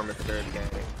small swarm at the very beginning.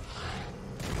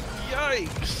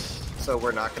 Yikes! So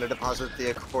we're not going to deposit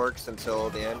the quarks until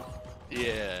the end.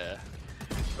 Yeah.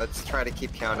 Let's try to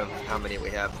keep count of how many we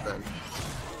have then.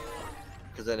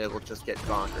 Because then it will just get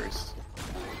bonkers.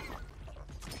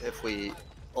 If we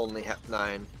only have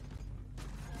 9.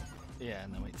 Yeah,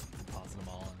 and then we deposit them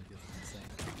all, and it gets insane.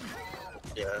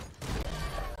 Yeah.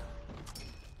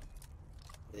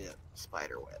 Yeah,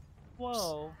 spider web.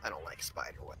 Whoa, I don't like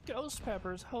spider web. Ghost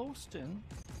Pepper's hosting.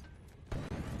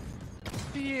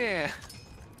 Yeah.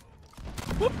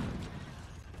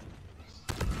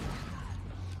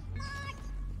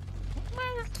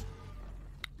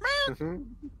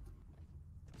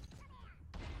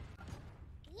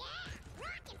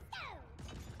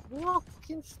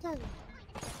 Walking stone.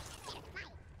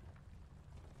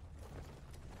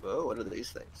 Whoa, what are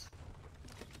these things?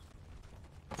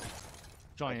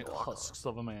 Giant Walk on. husks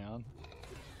of a man.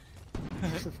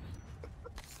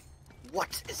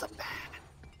 What is a man?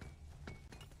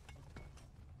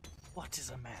 What is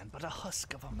a man but a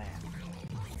husk of a man?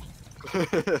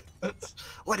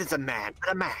 What is a man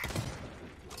but a man?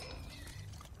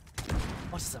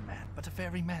 What is a man but a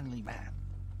very manly man?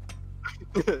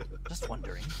 Just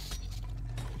wondering.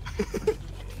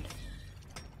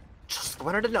 Just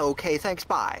wanted to know, okay, thanks,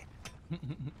 bye.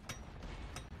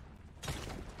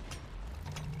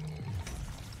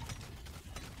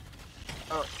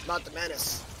 Oh, not the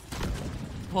menace.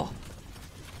 Oh.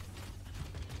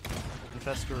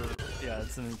 Infestor, yeah,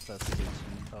 it's an infestation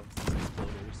of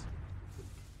exploders.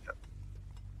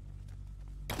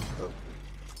 Oh.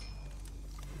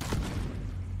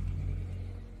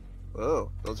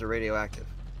 Whoa, those are radioactive.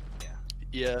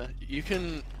 Yeah, you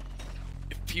can,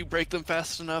 if you break them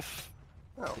fast enough,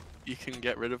 Oh, you can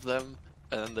get rid of them,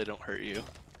 and they don't hurt you.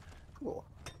 cool.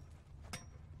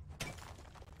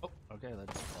 Oh, okay, that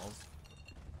just falls.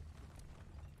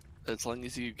 As long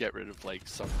as you get rid of, like,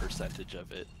 some percentage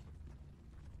of it.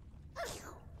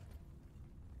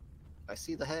 I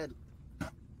see the head.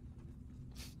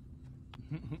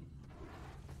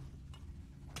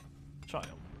 Child.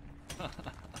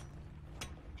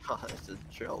 Oh, it's a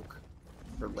joke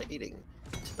relating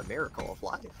to the miracle of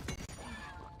life.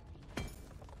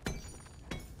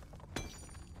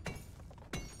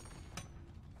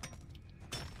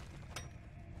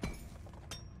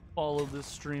 Follow this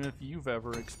stream if you've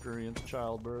ever experienced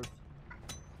childbirth.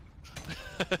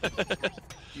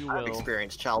 You will. I've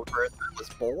experienced childbirth. I was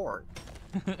born.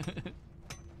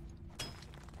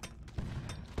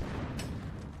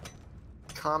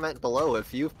 Comment below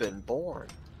if you've been born.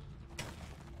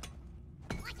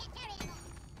 I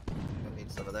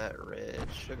need some of that red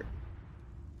sugar.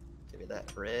 Give me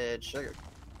that red sugar.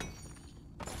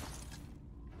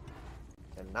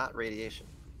 And not radiation.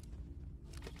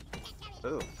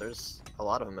 Ooh, there's a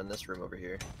lot of them in this room over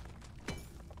here.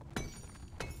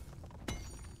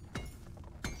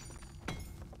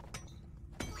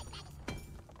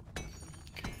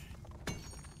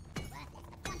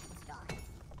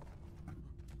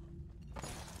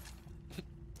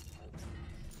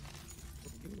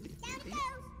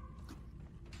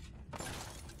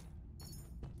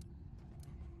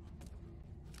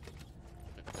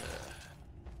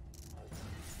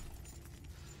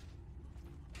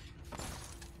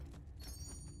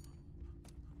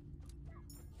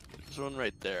 There's one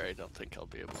right there I don't think I'll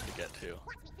be able to get to.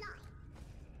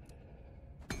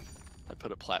 I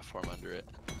put a platform under it.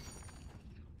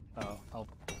 Oh, I'll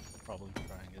probably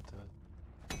try and get to it.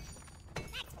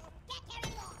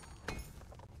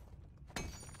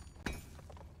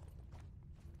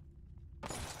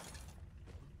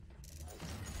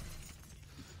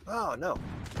 Oh no.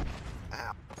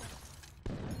 Ow.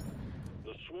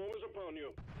 The swarm is upon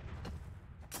you.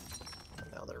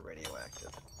 Now they're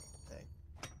radioactive. Dang.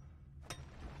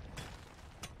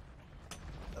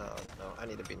 Oh no, I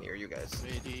need to be near you guys.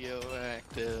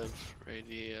 Radioactive,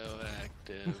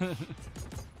 radioactive.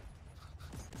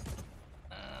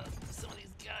 Some of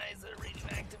these guys are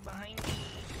radioactive behind me.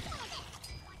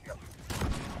 Oh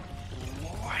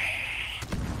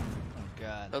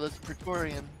god. Oh, that's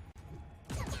Praetorian.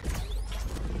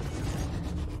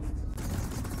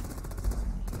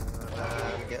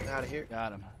 I'm getting out of here.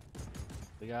 Got him.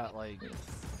 We got like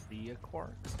 3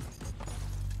 quarks.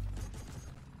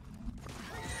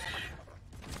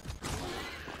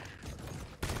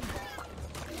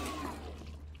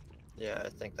 Yeah, I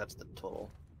think that's the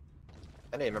total.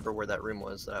 I didn't remember where that room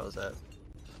was that I was at.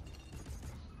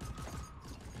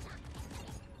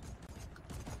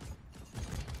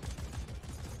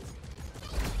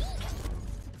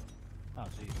 Oh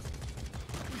jeez.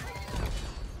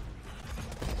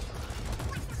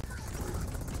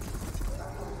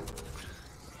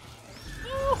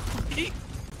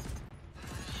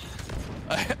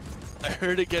 I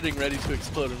heard it getting ready to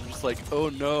explode. I'm just like, oh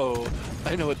no.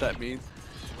 I know what that means.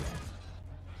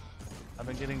 I've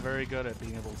been getting very good at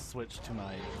being able to switch to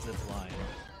my zip line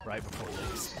right before they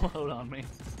explode on me.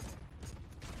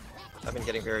 I've been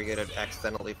getting very good at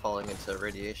accidentally falling into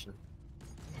radiation.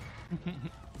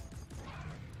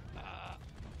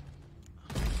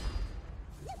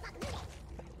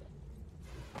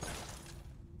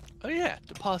 Oh yeah,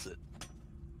 deposit.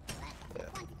 Yeah.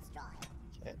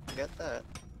 Can't get that.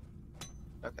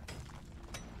 Okay.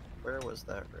 Where was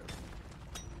that room?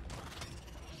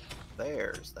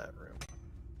 There's that room.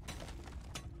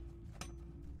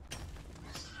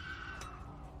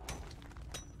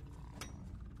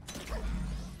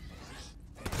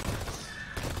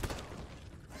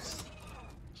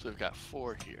 So we've got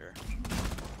 4 here.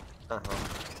 Uh-huh.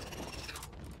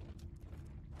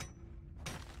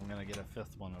 I'm gonna get a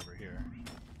 5th one over here.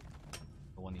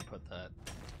 The one you put that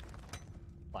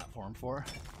platform for.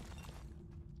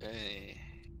 Hey.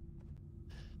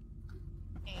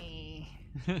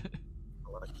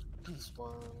 Like this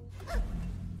one. Ow,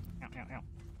 ow, ow.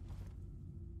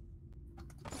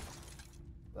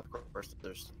 Of course,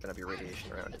 there's gonna be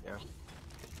radiation around it now.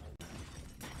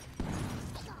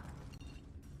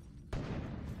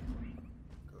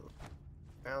 Go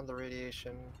found the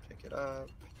radiation, pick it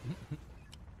up.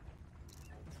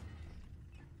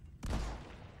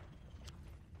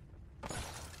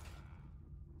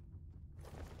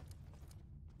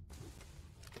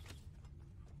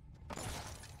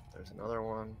 There's another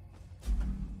one.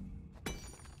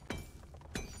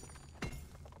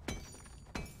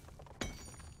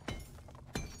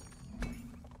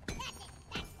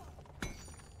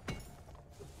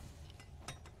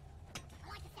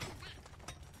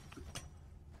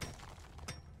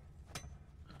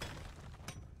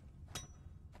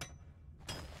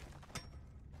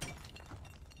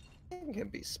 It can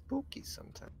be spooky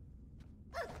sometimes.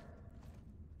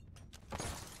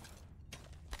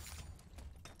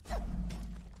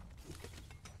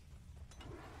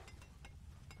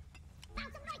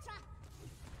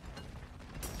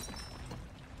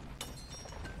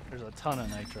 There's a ton of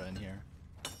nitra in here.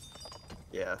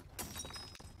 Yeah.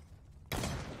 We're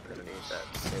gonna need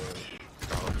that soon.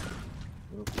 Oh.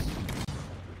 Oops.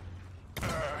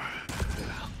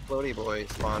 Floaty boy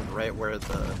spawned right where a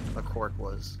cork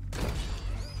was.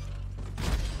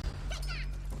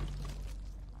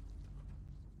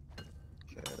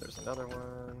 Okay, there's another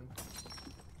one.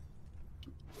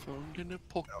 Found in a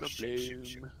poker Oh, shoot.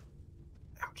 flame.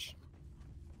 Ouch.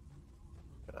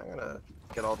 But I'm gonna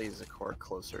get all these cork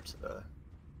closer to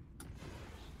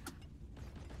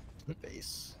the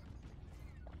base.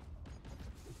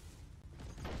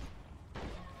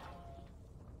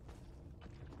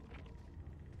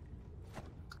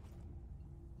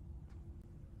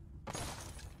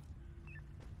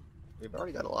 We've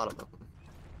already got a lot of them.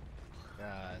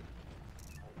 Got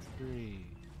 3,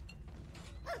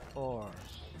 4.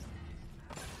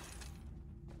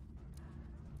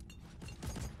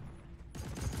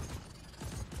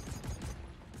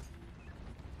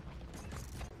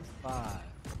 5,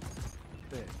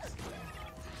 6.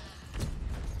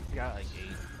 You got like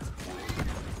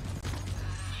 8.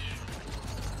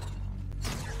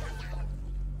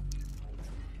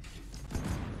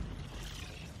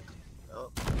 Oh,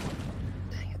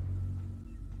 dang it.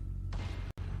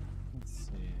 Let's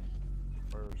see.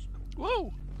 Where's...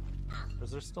 Whoa!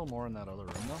 Is there still more in that other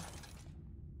room though?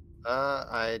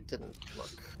 I didn't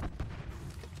look. I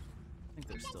think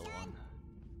there's still one.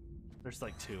 There's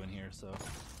like 2 in here, so.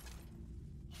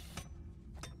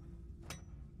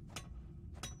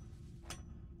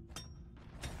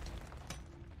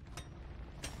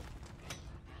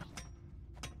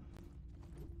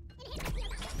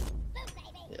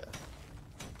 Yeah.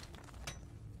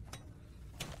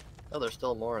 Oh, there's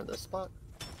still more in this spot?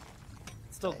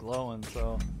 It's still glowing,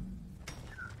 so.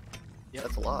 Yep,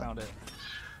 That's a lot. Found it.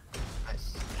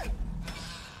 Nice.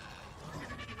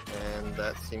 And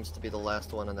that seems to be the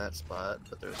last one in that spot,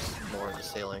 but there's more in the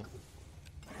ceiling.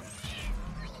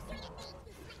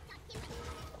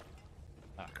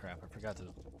 Ah, crap, I forgot to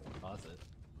pause it.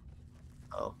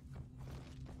 Oh,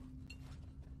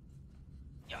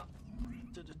 Yeah.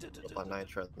 up on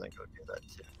nitro and then go do that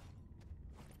too.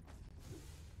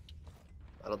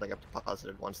 I don't think I've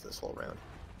deposited once this whole round.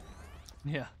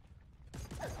 Yeah.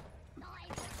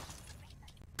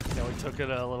 Yeah, we took it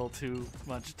a little too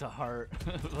much to heart.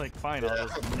 Like, fine, I'll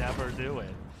just never do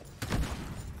it.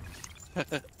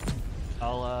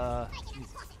 I'll,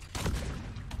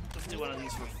 just do one of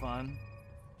these for fun.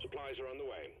 Supplies are on the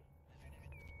way.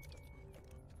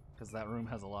 Because that room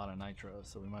has a lot of nitro,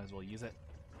 so we might as well use it.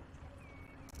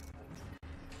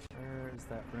 Where is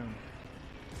that room?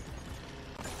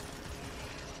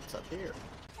 It's up here.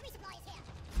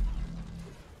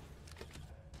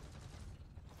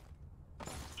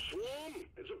 Swarm!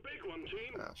 It's a big one,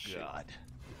 team. Oh, shit. God.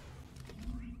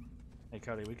 Hey,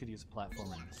 Cody, we could use a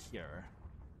platform in here.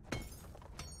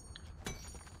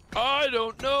 I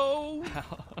don't know!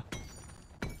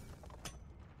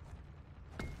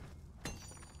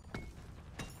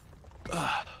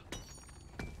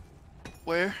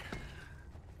 Where?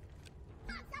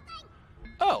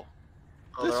 Oh!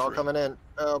 Oh, This they're all room. coming in.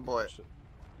 Oh boy.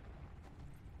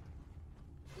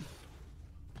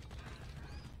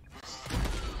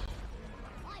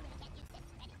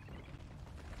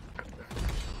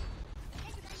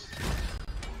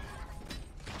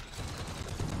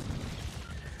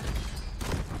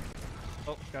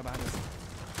 Oh, guy behind us.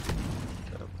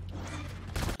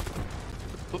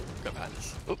 Oop, got behind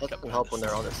us. Oop, That got doesn't behind help us. when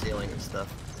they're on the ceiling and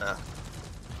stuff. Ah.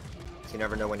 So you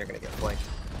never know when you're gonna get flanked.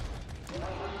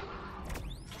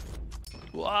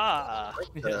 Wah!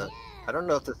 I don't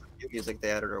know if this is new music they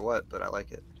added or what, but I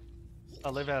like it.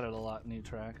 Oh, they've added a lot new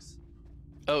tracks.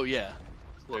 Oh, yeah.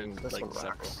 This There's like one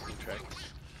several rocks. new tracks.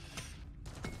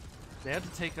 They had to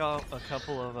take out a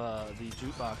couple of the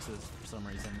jukeboxes for some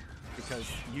reason because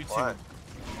YouTube. Why?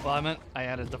 Well, I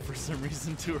added the for some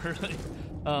reason too early.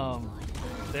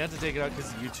 They had to take it out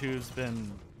because YouTube's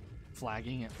been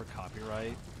flagging it for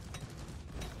copyright,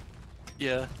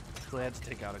 Yeah. so they had to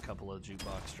take out a couple of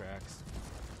jukebox tracks.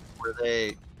 Were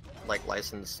they like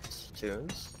licensed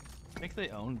tunes. I think they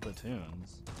owned the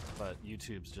tunes, but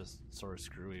YouTube's just sort of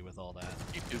screwy with all that.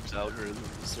 YouTube's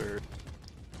algorithms are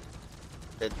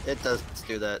It does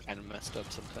do that. kind of messed up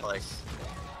sometimes. Like,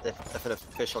 if an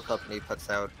official company puts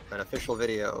out an official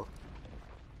video,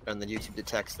 and then YouTube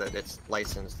detects that it's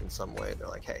licensed in some way, they're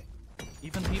like, hey.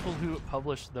 Even people who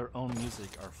publish their own music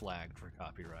are flagged for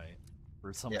copyright,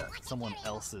 or someone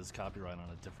else's copyright on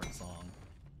a different song.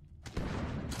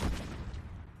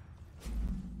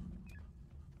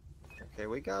 Okay,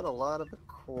 we got a lot of the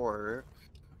core.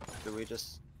 Do we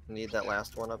just need that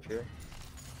last one up here?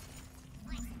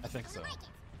 I think so.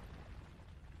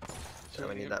 So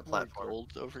we need you that have more platform.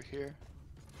 gold over here.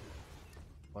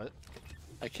 What?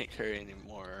 I can't carry any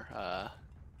more.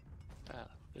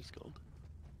 There's gold.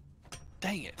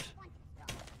 Dang it!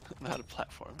 I'm out of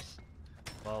platforms.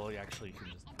 Well, we actually can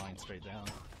just mine straight down.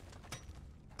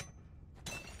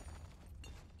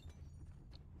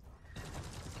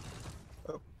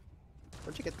 Oh,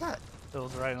 where'd you get that? It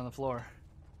was right on the floor.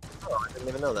 Oh, I didn't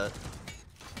even know that.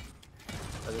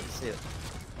 I didn't see it.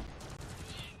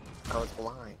 I was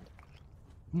blind.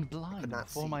 I'm blind not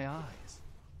before see. my eyes.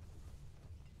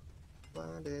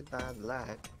 Blinded by the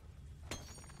light.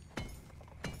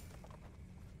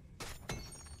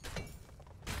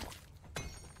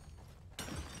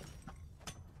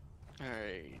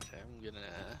 Alright, I'm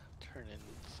gonna turn in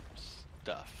some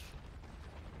stuff.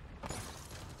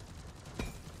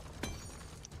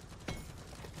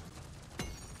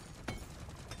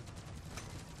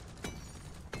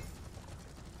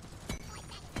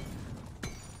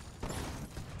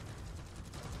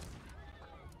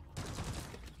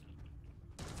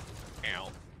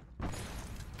 Ow.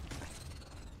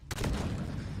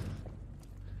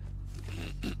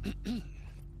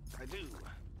 I do.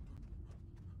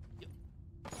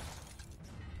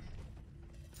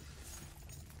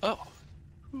 Oh.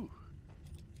 Whew.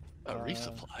 A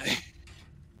resupply.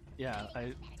 Yeah,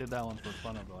 I did that one for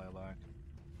fun a while back.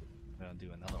 I'm gonna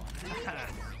do another one.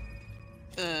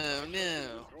 Oh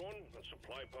no. Drawn, the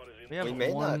supply pod is in. We have We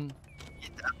may one. not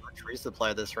need that much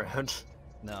resupply this round.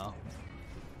 No.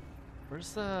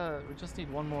 Where's the? We just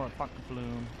need one more pocket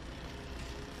balloon.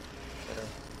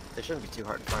 They shouldn't be too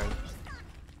hard to find.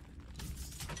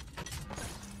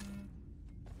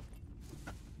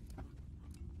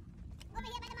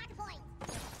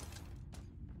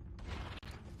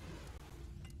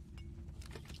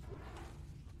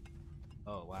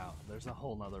 Oh wow, there's a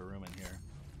whole nother room in here.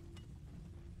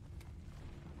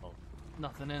 Well,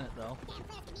 nothing in it though.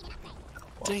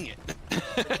 Dang it.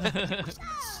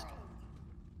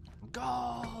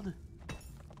 God.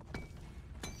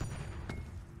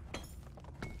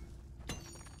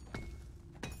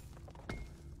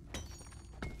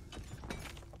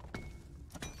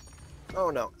 Oh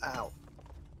no! Ow!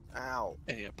 Ow!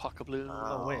 Hey, a pocket blue.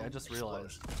 Oh wait, I just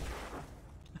realized.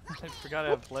 I forgot I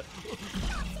have flip.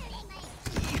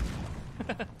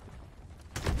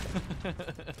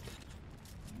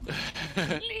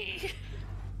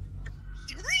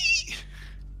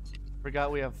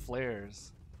 Forgot we have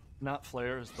flares. Not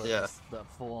flares, but Yeah. the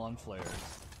full-on flares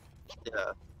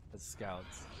Yeah. as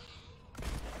scouts.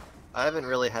 I haven't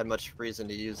really had much reason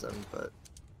to use them, but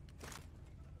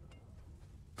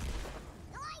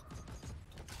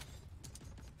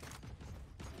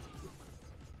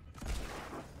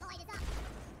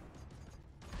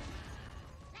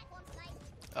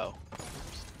Oh.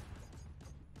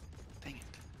 Dang it.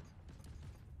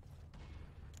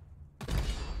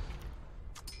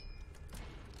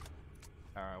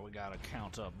 Alright, we gotta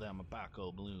count up them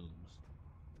tobacco blooms.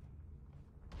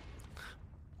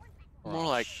 Or More I'll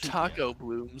like shoot ya. taco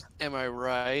blooms, am I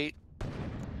right?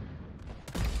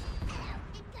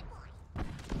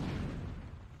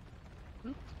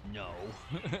 No.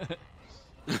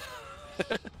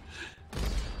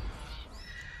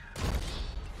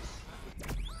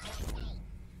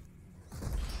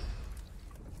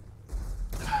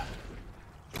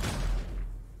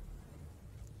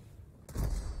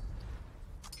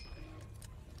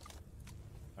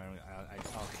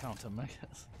 I'll count them, I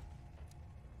guess.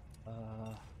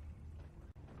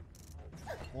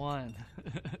 1.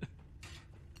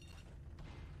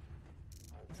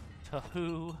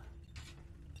 Tahoo.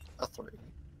 a 3.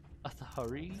 A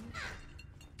Tahari.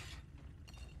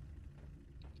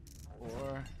 4.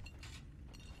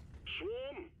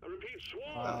 Swarm! I repeat,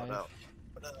 swarm! Oh 5. no!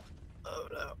 Oh no! Oh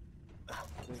no!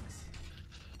 6.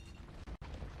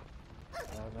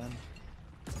 7.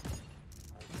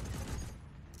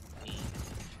 8.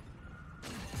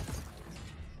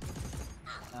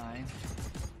 9.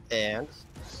 And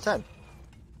 10.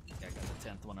 Yeah, I got the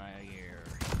 10th one right here.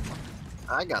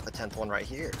 I got the 10th one right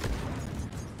here.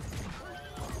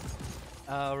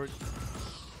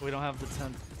 We don't have the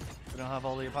 10. We don't have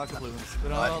all the apocalypse. We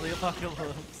don't have all the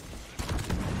apocalypse.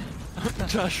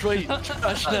 Josh, wait.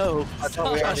 Josh, no. I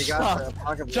thought we already got the Stop.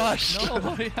 apocalypse. Josh,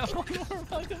 No, we have one more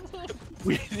apocalypse.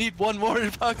 we need one more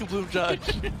apocalypse, Josh.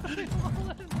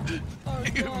 Oh,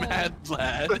 You God. mad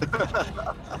lad.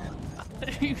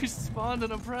 You spawned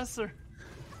an oppressor.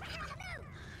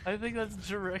 I think that's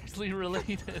directly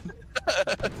related.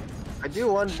 I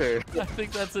do wonder. I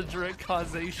think that's a direct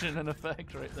causation and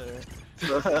effect right there.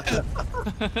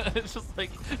 It's just like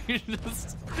you're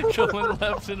just going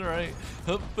left and right.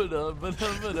 We got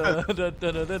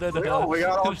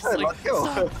all Just 10, like, let's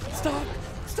go.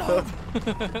 Stop!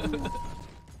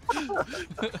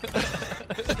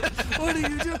 What are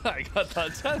you doing? I got the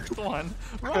 10th one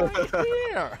right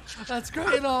here. That's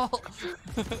great and all.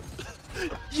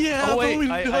 Yeah, Oh but wait, we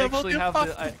I do have all actually the have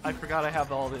apocalypse. I forgot I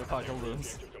have all the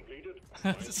apocalypse.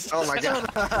 Oh my god.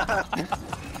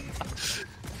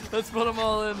 Let's put them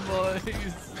all in, boys.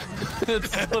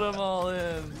 Let's put them all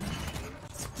in.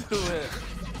 Let's do it.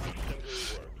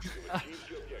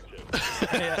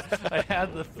 I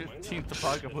had the 15th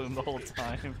apocalypse the whole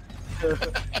time.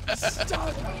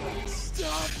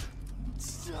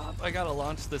 Stop! I gotta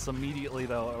launch this immediately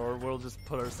though, or we'll just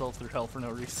put ourselves through hell for no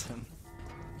reason.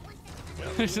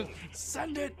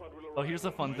 Send it! Oh, here's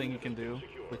a fun thing you can do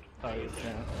with your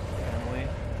family.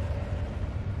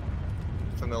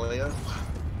 Familia.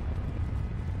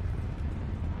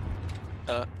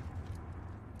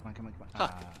 Come on. Huh.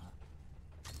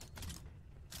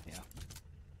 Yeah.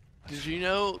 Did you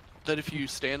know that if you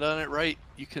stand on it right,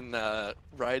 you can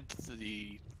ride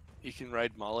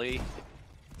Molly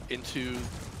into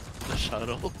the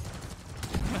shuttle,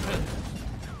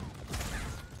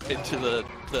 into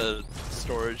the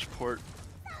storage port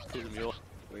for the mule?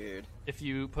 Weird. If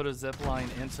you put a zip line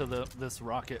into this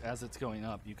rocket as it's going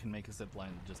up, you can make a zip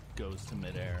line that just goes to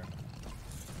midair.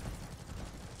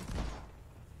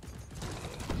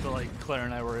 So like Claire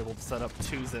and I were able to set up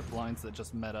 2 zip lines that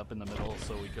just met up in the middle,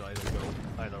 so we could either go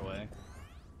either way.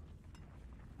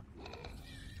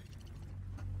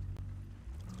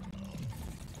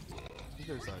 I think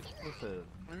there's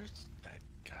Where's that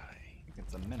guy? I think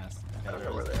it's a menace. I don't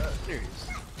know where they are. There he is.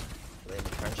 Are they in the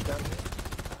trench down here?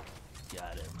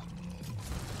 Got him.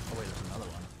 Oh wait, there's another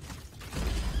one.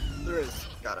 There is.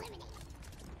 Got him.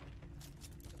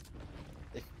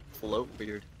 They float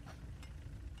weird.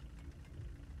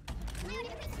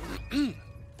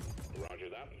 Roger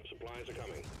that. Supplies are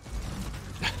coming.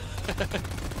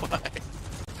 Why?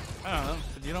 I don't know,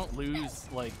 but you don't lose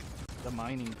like the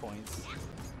mining points.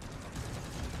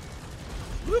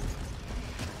 Whoop.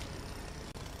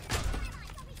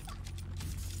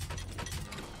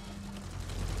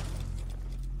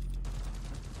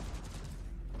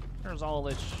 There's all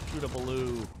this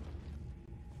shoot-a-baloo. What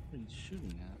are you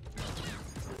shooting at?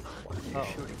 What are you Oh.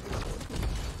 shooting?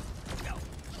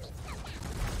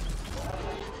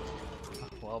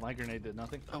 Well, my grenade did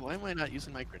nothing. Oh, why am I not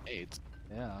using my grenades?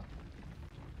 Yeah.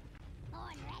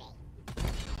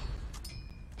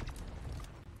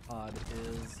 Pod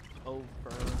is over.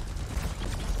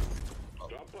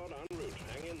 Drop pod en route.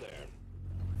 Hang in there.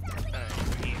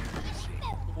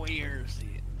 Where is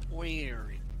he?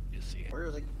 Where is he? Where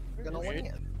is it gonna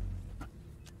land?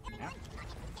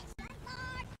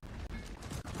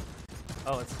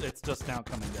 Oh, it's just now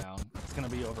coming down. It's gonna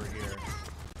be over here.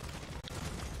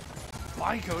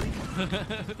 Bye, Cody.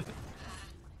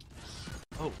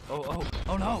 Oh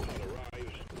no! Pod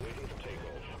arrives. Waiting for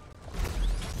takeoff.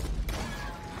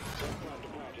 Pod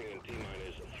departing in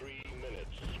T-minus 3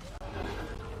 minutes.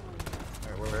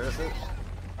 Alright, where is it?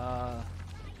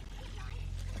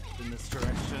 In this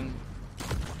direction.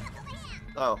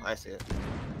 Oh, I see it.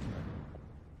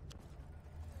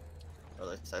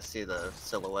 Oh, I see the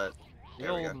silhouette. The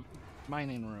There we go. old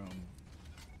mining room.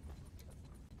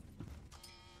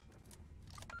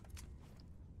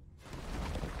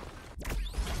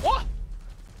 What?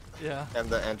 Yeah. And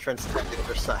the entrance to the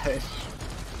other side.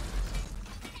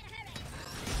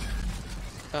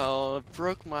 Oh, it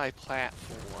broke my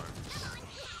platforms.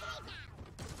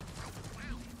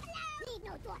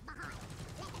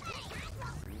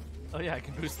 Oh yeah, I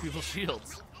can boost people's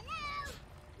shields.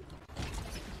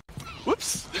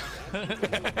 Whoops!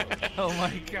 Oh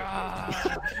my god!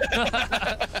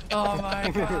 Oh my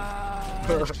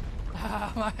god!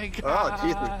 Oh my god!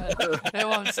 Jesus. It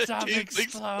won't stop It's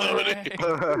exploding!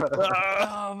 exploding.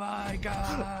 Oh my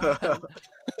god!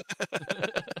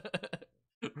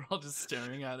 We're all just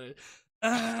staring at it.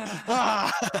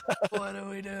 What do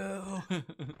we do?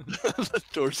 The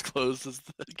doors close as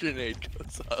the grenade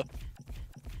goes up.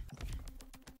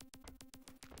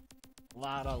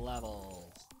 Lot of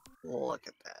levels. Look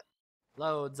at that.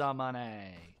 Loads of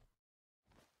money.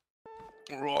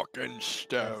 Rock and If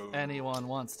stone. anyone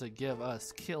wants to give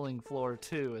us Killing Floor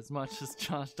 2 as much as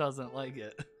Josh doesn't like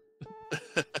it.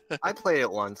 I played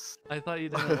it once. I thought you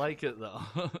didn't like it though.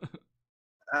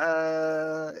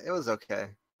 It was okay.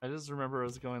 I just remember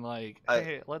us going like, I-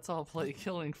 hey, let's all play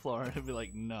Killing Floor, and I'd be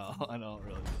like, no, I don't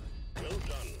really.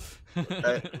 Well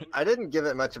done. I didn't give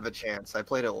it much of a chance. I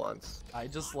played it once. I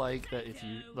just like that if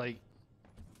you like,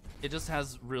 it just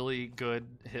has really good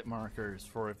hit markers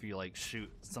for if you like shoot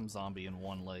some zombie in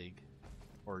one leg,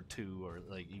 or two, or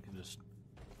like you can just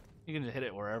hit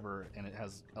it wherever, and it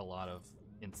has a lot of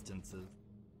instances.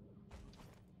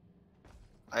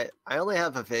 I only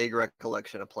have a vague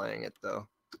recollection of playing it though.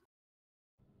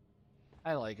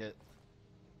 I like it.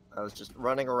 I was just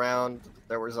running around.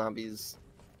 There were zombies.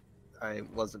 I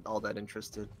wasn't all that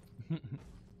interested.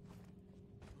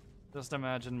 Just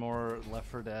imagine more Left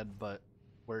 4 Dead, but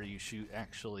where you shoot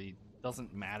actually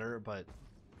doesn't matter, but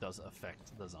does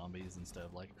affect the zombies instead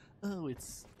of like, oh,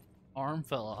 its arm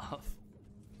fell off.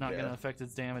 Not Yeah. gonna affect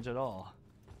its damage at all.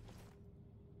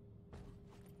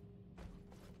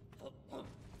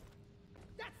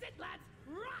 That's it, lads!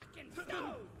 Rock and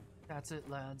stone! That's it,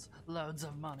 lads. Loads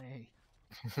of money.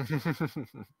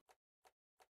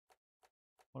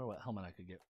 Wonder what helmet I could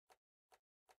get.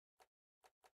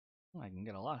 Oh, I can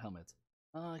get a lot of helmets.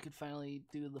 Oh, I could finally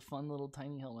do the fun little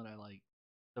tiny helmet I like.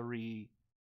 The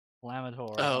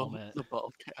Lamator Oh, helmet. the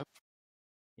ball cap.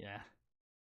 Yeah.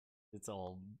 It's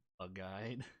all a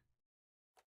guide.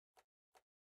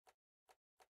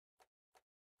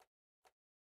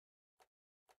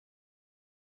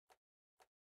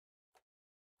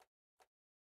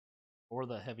 Or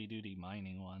the heavy duty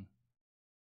mining one.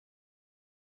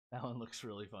 That one looks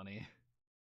really funny.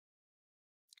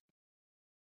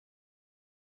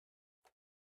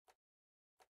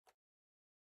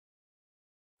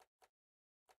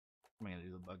 I'm gonna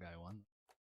do the bug eye one.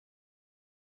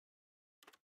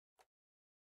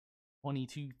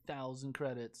 22,000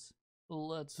 credits.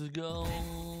 Let's go.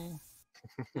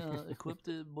 Equipped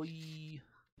it, boy.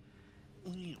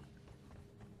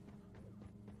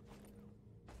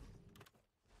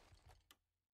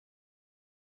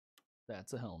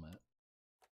 That's a helmet.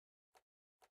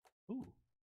 Ooh.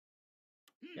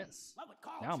 Yes. What would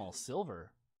call Now I'm you? all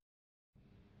silver.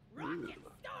 Rock and stone!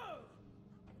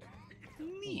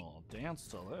 Oh, dance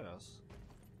to this.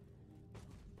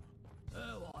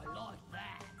 Oh, I like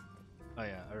that. Oh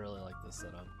yeah, I really like this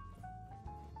setup.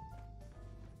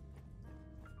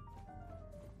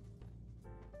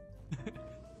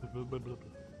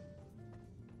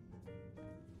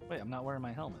 Wait, I'm not wearing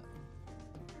my helmet.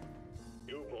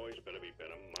 You boys better be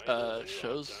better minded than your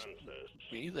Shows dancers.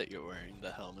 me that you're wearing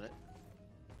the helmet.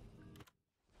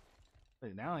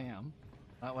 Wait, now I am.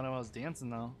 Not when I was dancing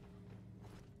though.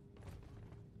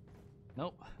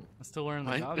 Nope, I'm still wearing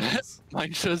the Mine, goggles.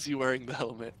 mine shows you wearing the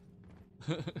helmet.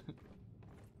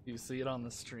 You see it on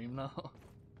the stream though?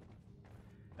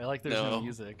 I like there's no No.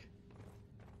 music.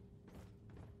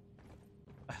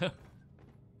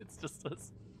 It's just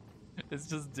us. It's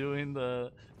just doing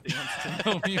the dance to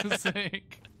no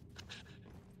music.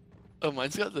 Oh,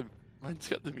 mine's got the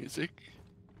music.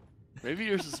 Maybe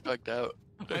yours is bugged out.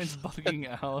 Mine's bugging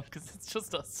out because it's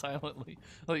just us silently.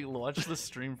 Like, watch the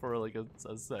stream for like a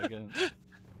second.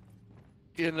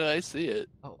 Yeah, no, I see it.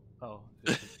 Oh.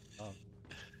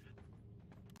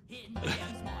 Hidden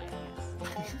gems,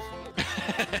 my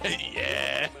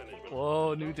Yeah.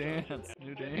 Whoa, new dance.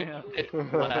 New dance.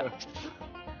 Laugh.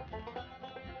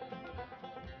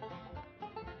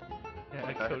 Yeah,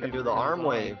 I Cody can do the ruined arm mine.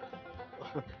 wave.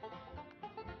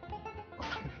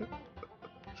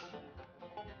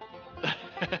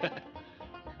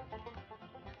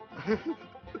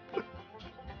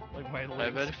 Like my bet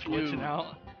legs if glitching you-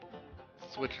 out.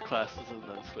 Switch classes and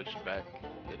then switch back.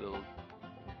 It'll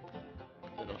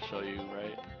show you,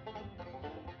 right?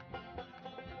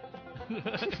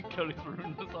 Cody's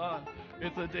ruined us on.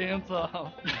 It's a dance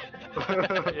off.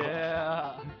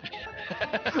 Yeah.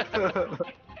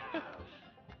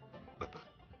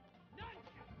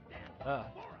 Ah.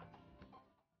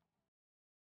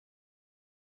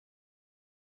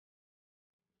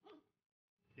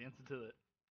 Dancing to it.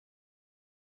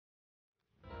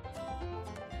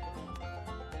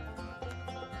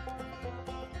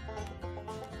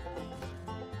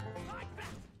 Like that!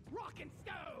 Rock and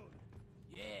stone!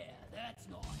 Yeah, that's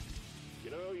nice.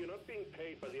 You know, you're not being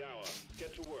paid by the hour.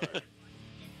 Get to work.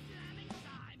 Slamming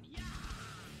time, yeah!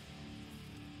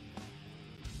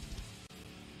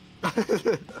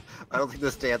 I don't think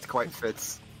this dance quite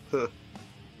fits.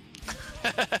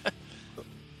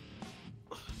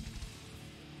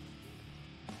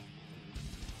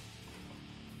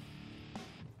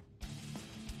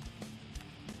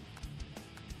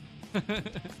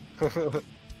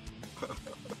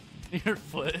 Your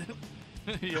foot.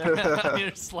 Yeah,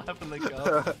 you're slapping the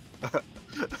cup.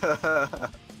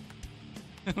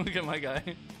 Look at my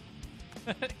guy.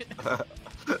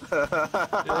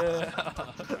 Yeah.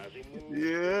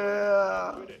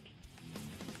 Yeah.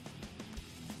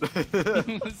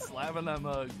 Slapping that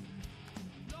mug.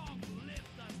 Long live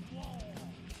the war!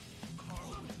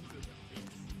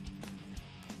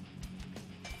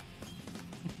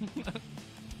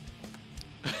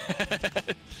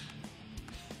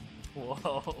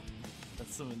 Whoa.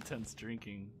 That's some intense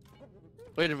drinking.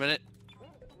 Wait a minute.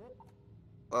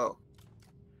 Oh.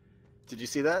 Did you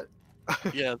see that?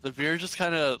 Yeah, the beer just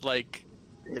kind of like.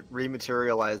 It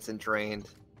rematerialized and drained.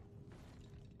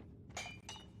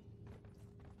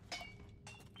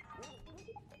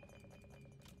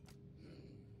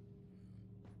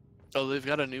 Oh, they've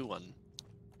got a new one.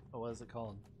 Oh, what is it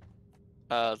called?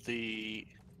 The.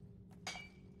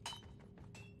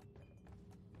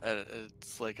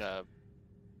 It's like the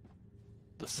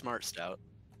Smart Stout.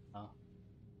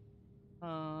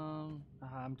 I'm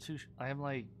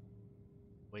like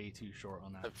way too short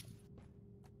on that.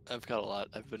 I've got a lot.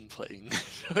 I've been playing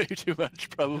way too much,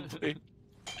 probably.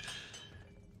 I'm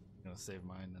gonna save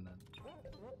mine and then.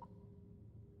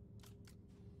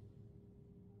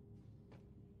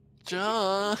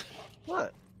 John.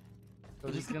 What?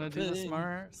 We're just gonna do the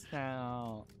smart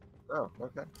scout. Oh,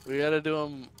 okay. We gotta do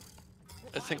them.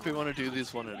 I think we want to do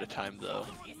these one at a time, though.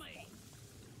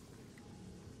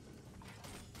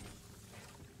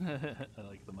 I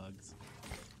like the mugs.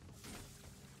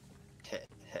 To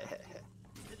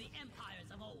the empires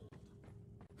of old.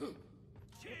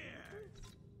 Cheers!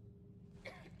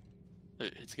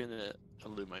 It's gonna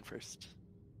loot mine first.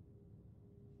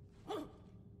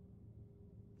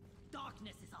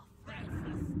 Darkness is our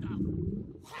fancy stuff.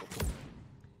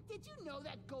 Did you know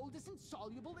that gold is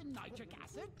insoluble in nitric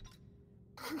acid?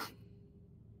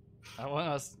 I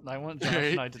want Josh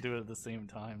and I to do it at the same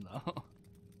time though.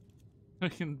 We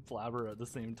can blabber at the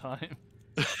same time.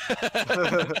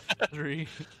 3,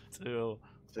 2,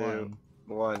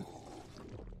 1.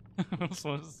 Just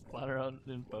want to splatter out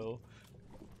info.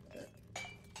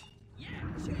 Yeah,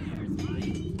 cheers,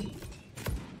 buddy!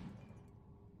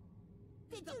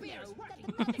 Did The you beer know is that working.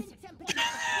 the maximum temperature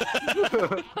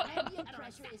ambient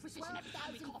pressure is This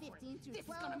 12,015 to is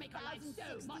gonna make our life so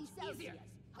 12,060 much Celsius? easier.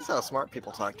 That's how smart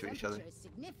people talk to each other. Temperature is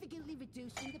significantly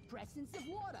reduced in the presence of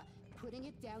water, putting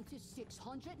it down to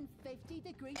 650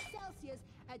 degrees Celsius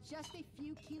at just a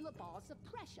few kilobars of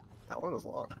pressure. That one was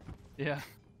long. Yeah.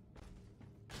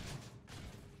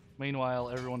 Meanwhile,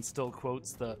 everyone still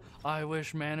quotes the "I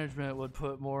wish management would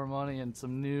put more money in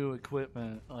some new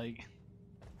equipment." Like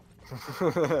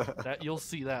that, you'll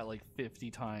see that like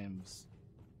 50 times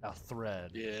a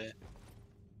thread Yeah.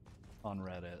 on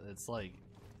Reddit. It's like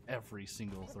every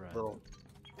single thread. Little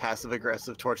passive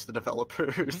aggressive towards the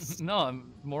developers. No,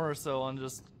 I'm more so on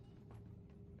just,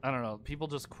 I don't know, people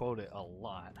just quote it a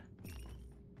lot.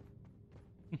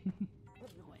 You know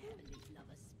I have a leaf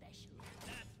lover special.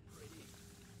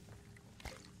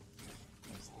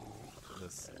 Let's put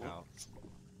this out.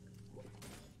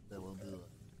 Then we'll do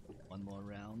one more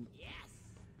round. Yes!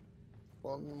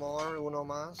 One more, uno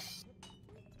más.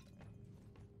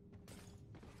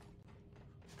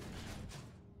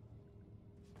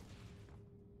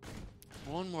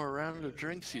 One more round of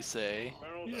drinks, you say?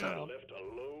 Barrels are left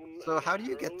alone. So how do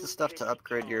you get the stuff to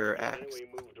upgrade your axe? We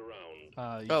moved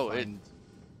around. You Oh, find,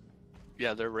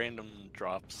 Yeah, they're random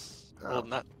drops. Oh.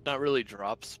 Well, not really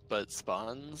drops, but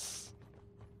spawns.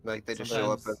 Like they just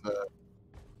show up Sometimes- in the.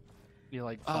 you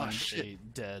like Oh, find shit. a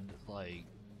dead like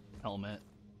helmet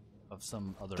of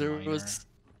some other There miner. was.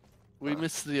 We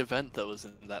missed the event that was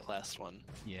in that last one.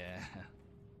 Yeah.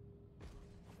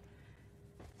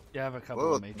 You have a couple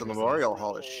Whoa, of the matrices. memorial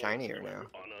hall is shinier now.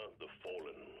 Honor the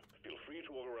fallen. Feel free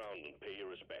to walk around and pay your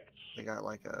respects. They got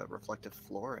like a reflective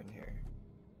floor in here.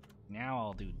 Now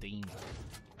I'll do Dean.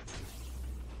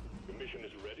 The mission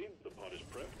is ready. The pod is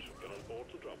prepped. Get on board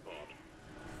the drop pod.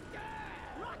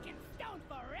 Rock and stone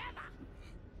forever!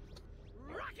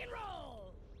 Rock and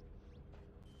roll!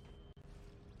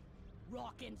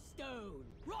 Rock and stone!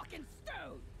 Rock and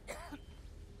stone!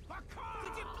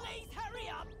 Could you please hurry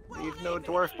up? We're Leave no leaving.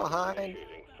 dwarf behind.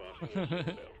 Fasten your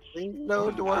seatbelts. Leave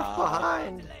no dwarf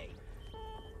behind.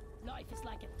 Life is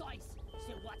like a dice,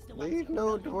 so what's the Leave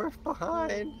no dwarf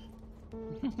behind.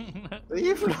 Yeah.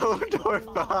 Leave no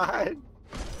dwarf behind.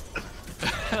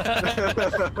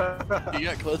 You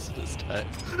got close this time.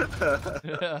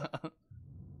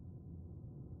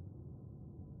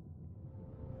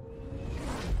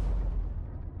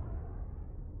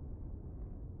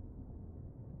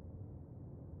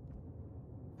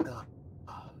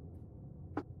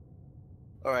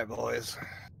 All right, boys.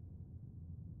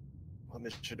 What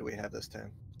mission do we have this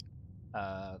time?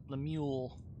 The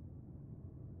mule.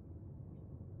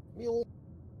 Mule.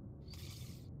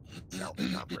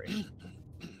 Salvage operation.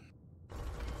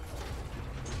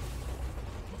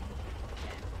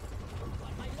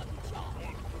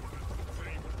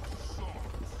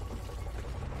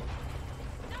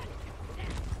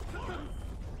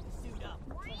 Suit up.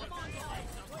 Come on, guys.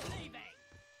 We're leaving.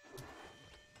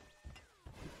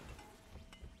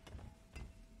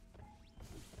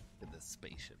 Get this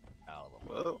spaceship out of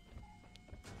the way. Whoa.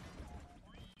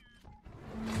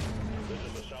 This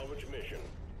is a salvage mission.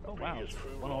 Oh wow, Previous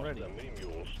crew one lost already. their mini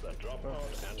mules that dropped on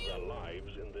and their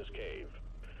lives in this cave.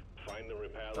 Find the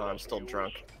repair Oh, I'm lost still mules,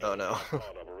 drunk. Oh no.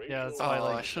 Yeah, that's Oh, why I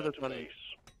like should have to done. base.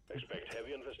 Expect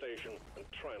heavy infestation and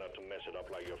try not to mess it up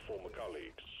like your former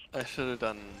colleagues. I should have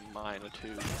done mine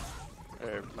too,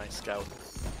 or my scout.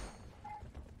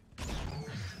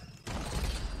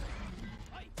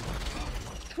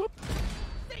 Whoop.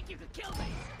 Think you could kill me?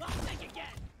 I'll think again.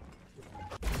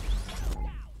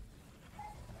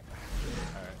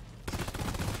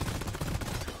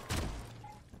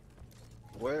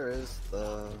 Where is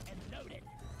the? And loaded.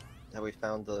 Have we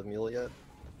found the mule yet?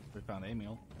 we found a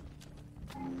mule.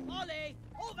 Ollie,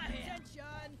 over here.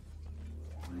 Attention.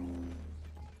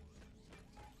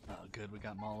 Oh, good, we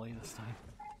got Molly this time.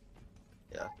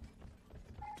 Yeah.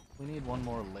 We need one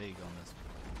more leg on this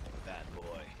bad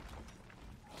boy.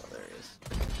 Oh, there he is.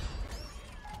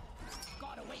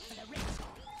 Gotta wait for the rich.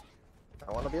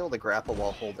 I want to be able to grapple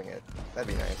while holding it.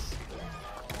 That'd be nice.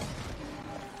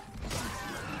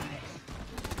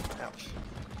 Ouch.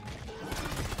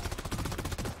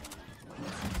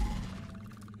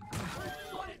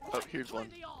 Oh, here's one.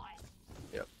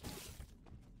 Yep.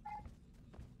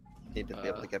 Need to be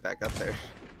able to get back up there.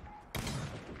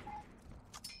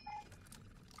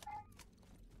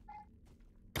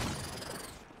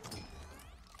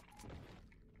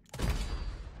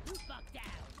 You fuck down.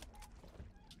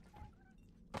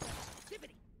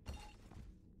 Tippity.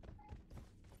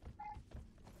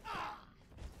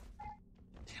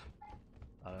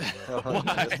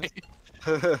 Why?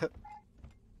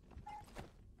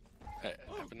 I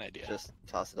have an idea. Just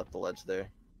toss it up the ledge there.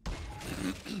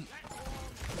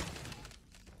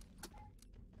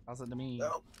 Toss it to me.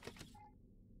 No,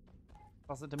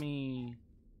 Toss it to me.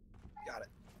 got it.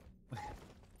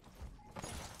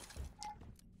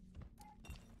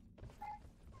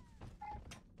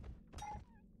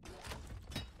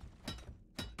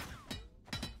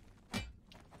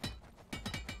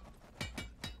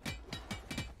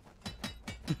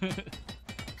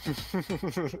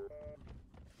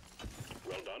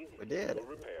 Well done. We did. Mule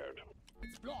repaired.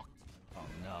 It's blocked. Oh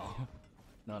no.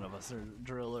 None of us are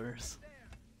drillers.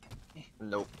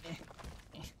 Nope.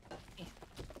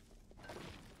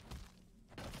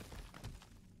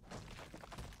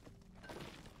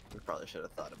 We probably should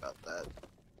have thought about that.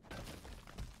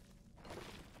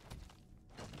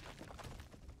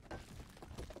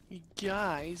 You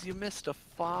guys, you missed a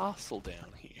fossil down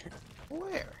here.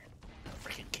 Where?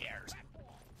 Freaking cares.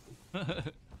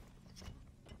 Because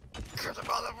of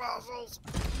all the fossils!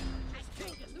 I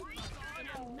killed the loot monster, and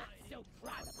I'm not so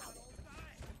proud about it.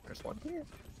 There's one here.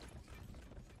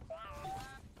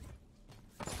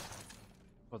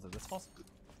 Was it this false?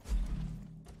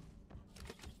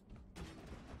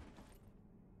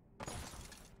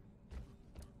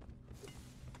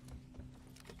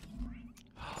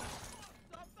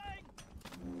 Something!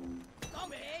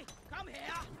 Come here! Come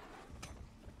here!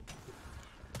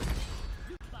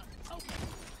 You fuck. Okay.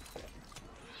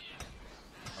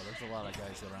 Oh, there's a lot of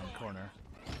guys around the corner.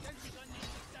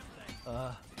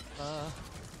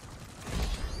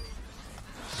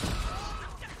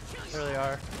 There they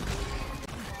are.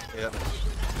 Yep.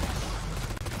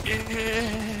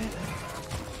 Yeah.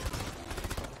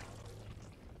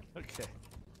 Okay.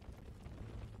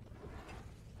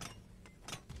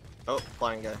 Oh,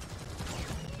 flying guy.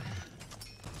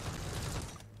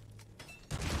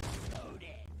 Load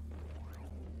it.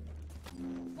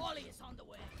 Molly is on the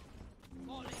way.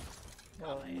 Molly.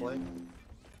 Oh, boy.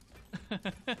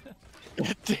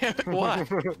 Damn it, why?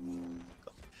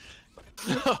 No.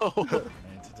 I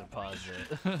need to deposit.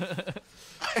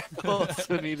 I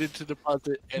also needed to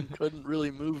deposit and couldn't really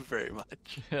move very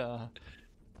much. Yeah.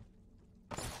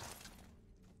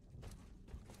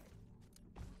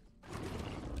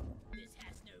 This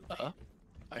has no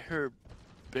I heard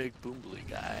big boomly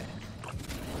guy.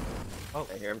 I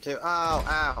hear him too. Ow,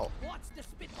 ow. What's the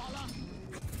spitballer?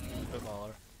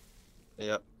 Spitballer.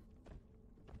 Yep.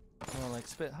 More like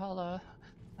spit holla.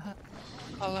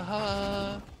 Holla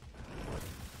holla.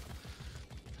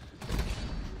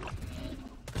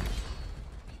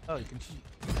 Oh, you can.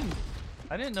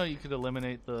 I didn't know you could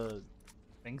eliminate the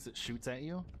things it shoots at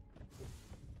you.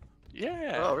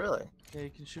 Yeah. Oh, really? Yeah, you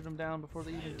can shoot them down before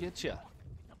they even get you.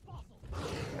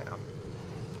 Yeah.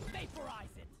 Vaporize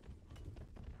it.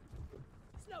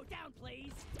 Slow down,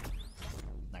 please.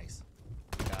 Nice.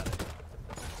 Got it.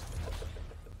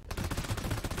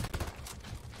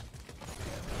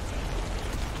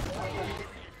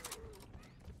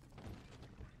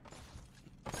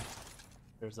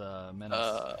 There's a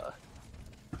menace.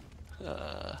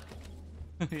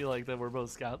 You like that we're both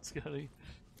scouts, Scotty?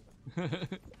 Leaving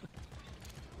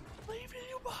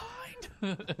you behind.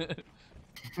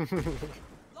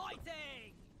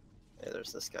 Lighting. Hey,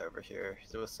 there's this guy over here.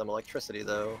 He's with some electricity,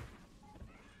 though.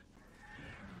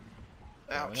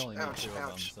 Yeah, we Ouch, only need ouch, 2 of them,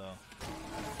 ouch. so.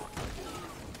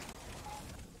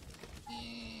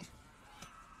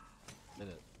 Did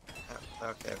it.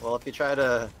 Okay, well, if you try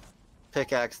to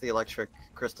pickaxe the electric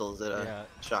crystals, it Yeah.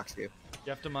 shocks you. You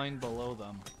have to mine below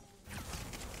them.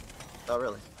 Oh,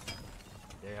 really?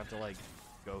 Yeah, you have to like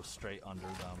go straight under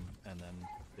them and then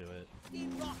do it.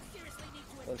 These rocks seriously need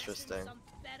to invest in Interesting. some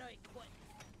better equipment.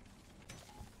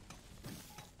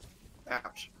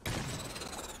 Ouch.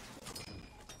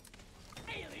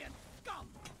 Alien scum.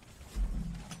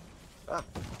 Ah.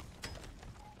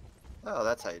 Oh,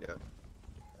 that's how you do it.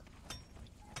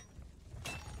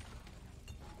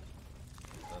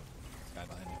 The guy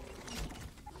behind me.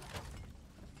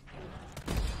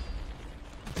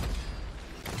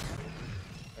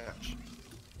 Ouch.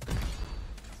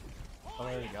 Oh, I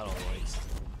already got all the waste.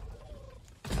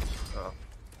 Oh.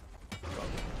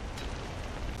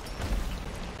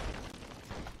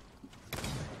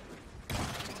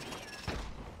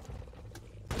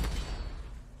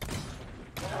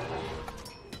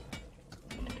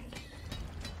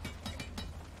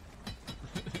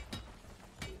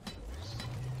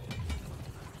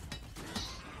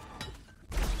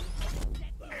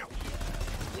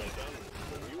 Well done.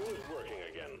 The mule is working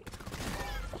again.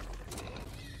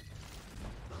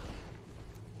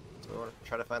 So we want to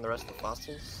try to find the rest of the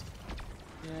fossils?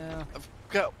 Yeah, I've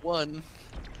got one.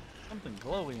 something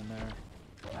glowy in there.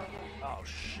 Oh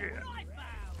shit! I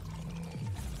found.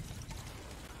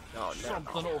 Oh, no.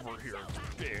 Something over here,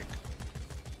 big.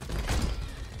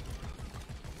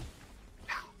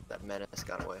 That menace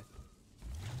got away.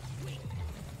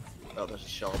 Oh, there's a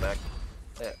shell back.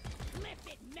 Yeah. Lift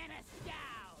it, menace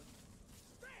down.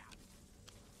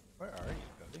 Where are you,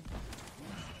 Cody?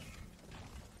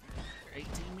 You're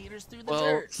 18 meters through the Well,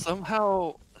 dirt.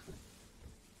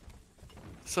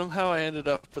 somehow I ended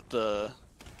up at the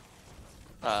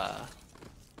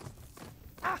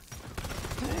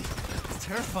It's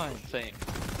terrifying. thing.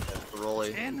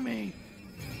 Rolly. And me.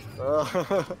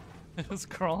 Oh. It was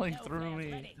crawling No through man's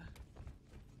me. ready.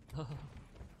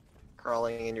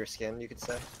 Crawling in your skin, you could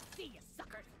say. See you,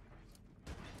 suckers.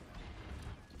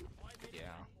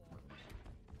 Yeah.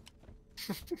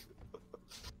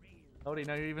 Cody,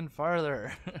 now you're even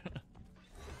farther.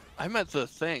 I'm at the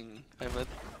thing. I'm at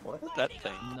What? that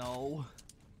thing. No.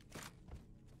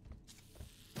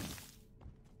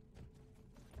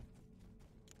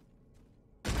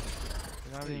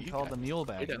 You're not even You called got the mule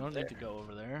bag. right You up don't need to there. go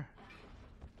over there.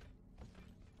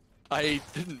 I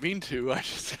didn't mean to. I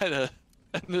just kind of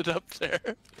ended up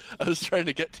there. I was trying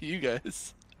to get to you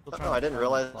guys. Still trying Oh, to I didn't find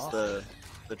realize fossil.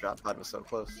 the drop pod was so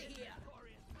close. See here.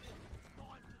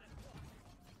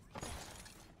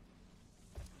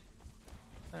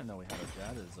 I didn't know we had a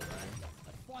Gaddis over here.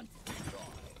 Want to destroy.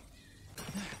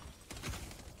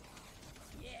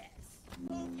 Yes.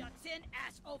 Move your tin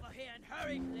ass over here and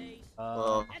hurry, please.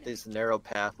 Well, these narrow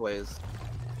pathways.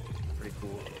 Pretty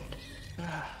cool.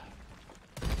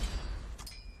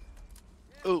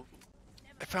 Oh,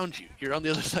 I found you. You're on the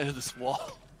other side of this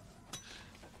wall.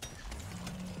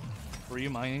 Were you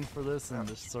mining for this and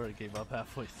just sort of gave up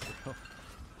halfway through?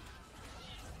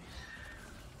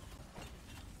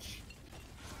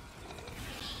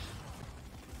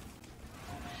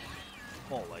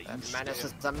 Holy That menace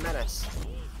is a menace.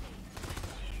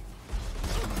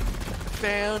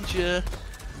 Found you.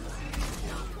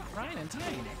 Ryan and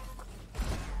Tiny.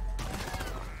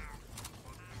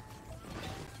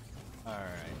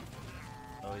 Alright.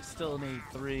 So we still need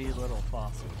 3 little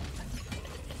fossils.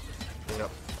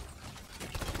 Yep.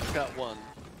 I've got one.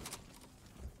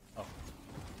 Oh.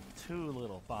 2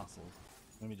 little fossils.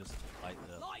 Let me just light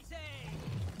this. Lighting.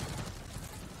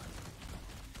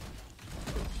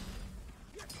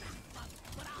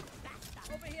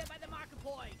 Over here by the marker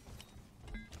point.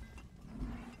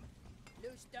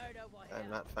 Loose dirt over here. I'm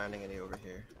not finding any over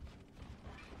here.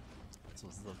 This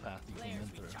was the path you came Flares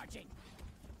in through. recharging.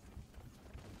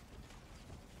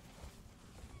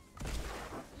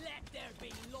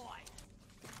 be like?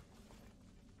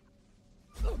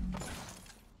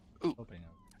 Ooh, Hoping.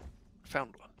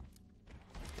 found one.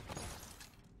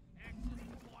 Access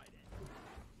provided.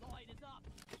 Light is up.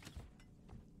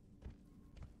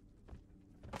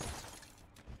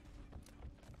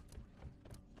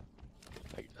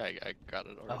 I got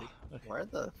it already. Oh, okay. Why are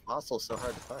the fossils so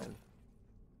hard to find?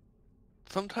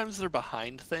 Sometimes they're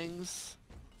behind things.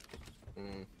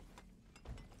 Mm.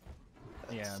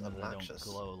 Yeah, That's and then they don't obnoxious.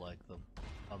 glow like the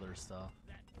other stuff.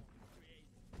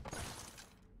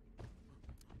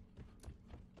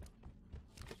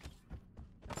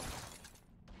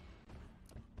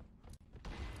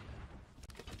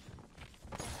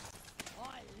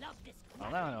 I love this. Oh,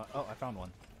 no. Oh, I found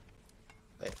one.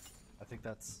 Wait. I think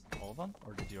that's all of them,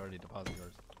 or did you already deposit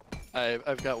yours?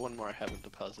 I've got one more I haven't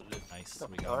deposited. Nice.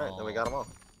 We got All right, them then we got them all.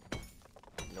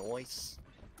 Nice.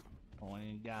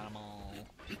 We got them all.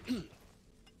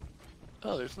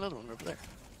 Oh, there's another one over there.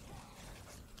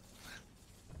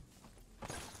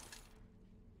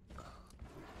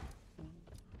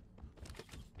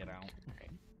 Get out.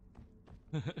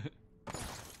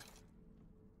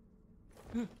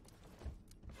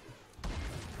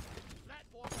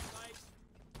 Platform space.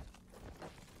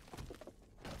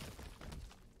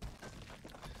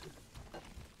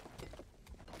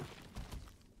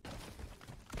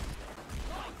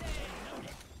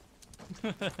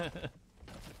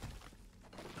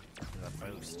 That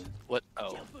boost. What?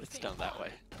 Oh, it's down that way.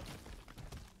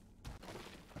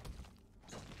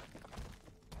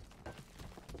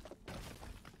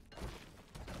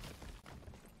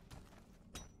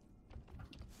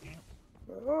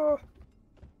 Oh,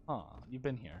 Huh, you've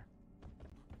been here.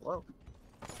 hello.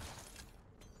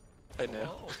 I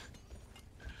know.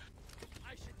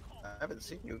 I should call. I haven't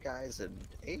seen you guys in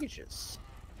ages.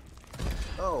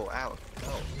 Oh, ow.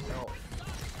 No, no.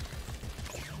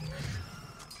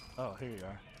 Oh, here you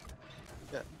are.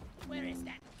 Where is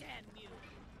that damn mule?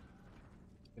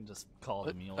 You can just call What?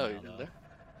 the mule Oh, now, you're though. there?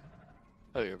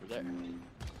 Oh, you're over there.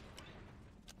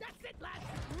 That's it, lads.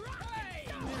 Right.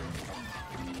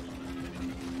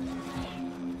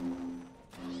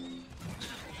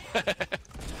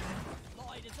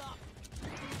 Light is up.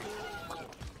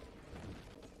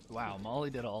 Wow, Molly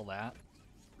did all that.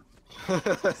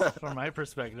 From my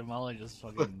perspective, Molly just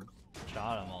fucking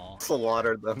shot them all.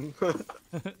 Slaughtered them. You're a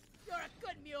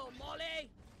good mule, Molly.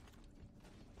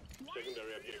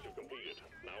 Secondary objective completed.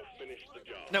 Now finish the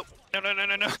job. No,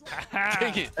 no.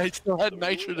 Dang it! I still had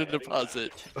nitrogen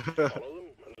deposit. Follow them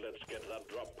and let's get that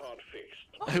drop pod fixed.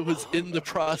 I was in the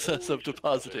process of On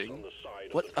depositing. the side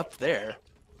of What the up there?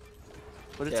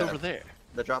 But it's Yeah. over there.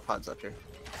 The drop pod's up here.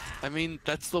 I mean,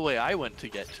 that's the way I went to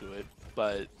get to it,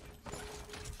 but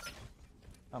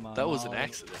Come on, that was an Molly.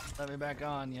 accident. Let me back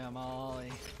on, yeah,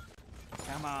 Molly.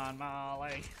 Come on,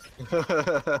 Molly.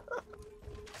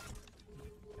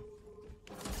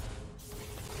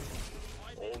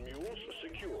 All mules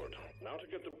secured. Now to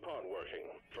get the pod working.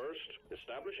 First,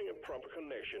 establishing a proper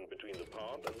connection between the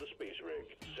pod and the space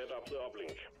rig. Set up the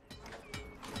uplink.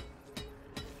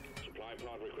 Supply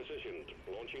pod requisitioned.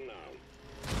 Launching now.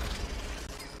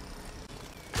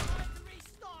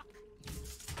 Restock.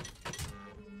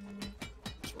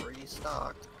 It's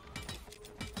restocked.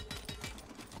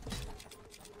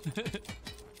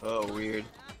 Oh, weird.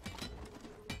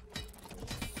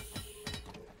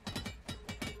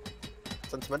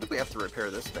 Since when did we have to repair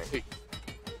this thing? Wait.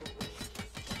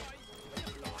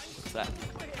 What's that?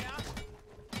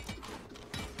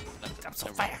 I'm so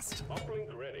fast.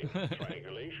 Uplink ready.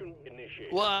 Triangulation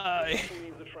initiated. Why?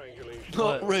 Leave the triangulation.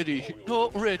 Not ready.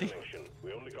 Not ready. Connection.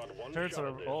 We only got one Turrets shot are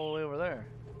at this. all the way over there.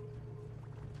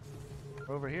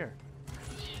 Over here.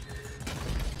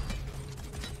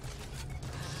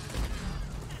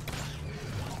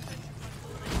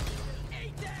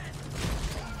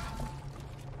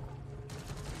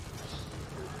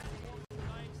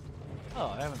 Oh,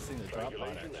 I haven't seen the drop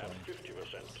pod Triangulation at actually.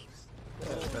 50%.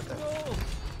 Yeah, it's right there. Oh.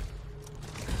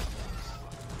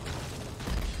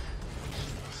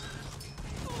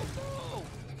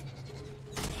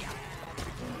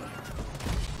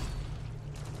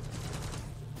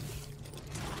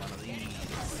 One of these.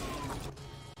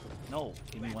 No,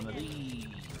 give me one of these.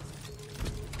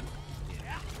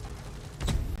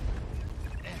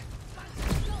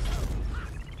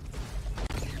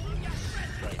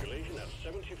 Triangulation at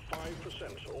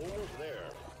 75%. Almost there.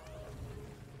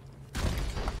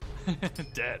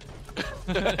 Dead.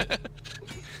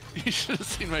 You should have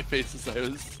seen my face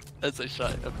as I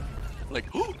shot him.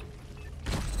 Like, ooh!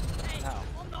 Hey, Ow.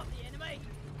 I'm not the enemy.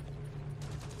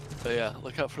 But yeah,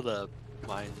 look out for the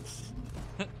mines.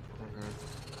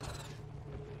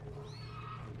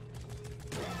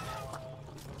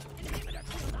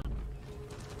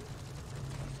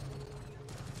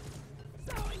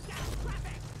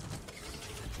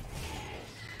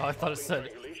 Oh, I thought it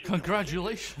said,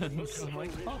 congratulations. I'm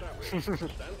like, oh.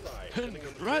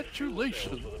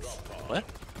 Congratulations. What?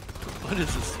 What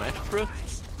is this, Smash Bros?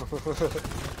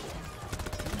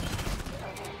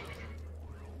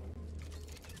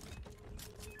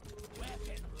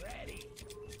 Weapon ready.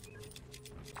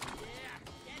 Yeah,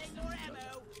 getting more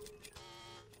ammo.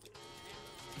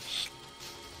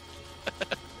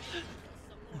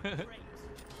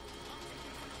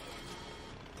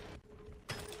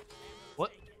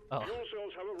 What? Oh. Fuel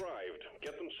cells have arrived.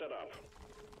 Get them set up.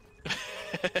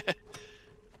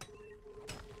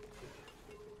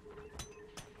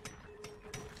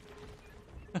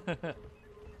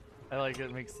 I like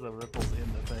it makes the ripples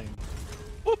in the thing.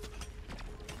 Whoop!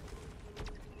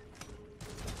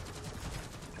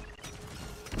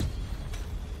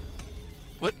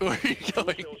 What? Where are you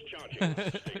going? Fuel cells charging.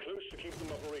 Stay close to keep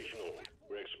them operational.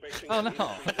 We're expecting Oh, an no.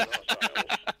 increase in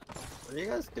hostiles. What are you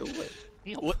guys doing?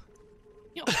 What?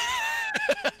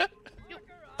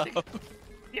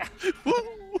 Yeah. Woo!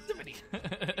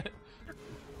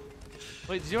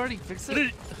 Wait, did you already fix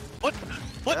it? What?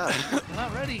 What? Yeah. I'm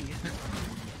not ready.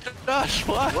 Gosh,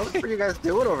 why? What are you guys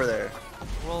doing over there?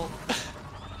 Well,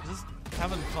 just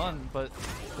having fun, but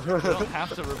we don't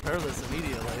have to repair this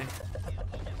immediately.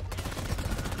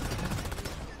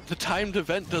 The timed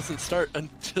event doesn't start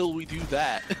until we do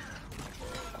that.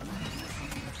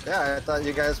 Yeah, I thought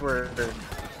you guys were just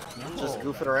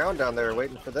No. goofing around down there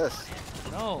waiting for this.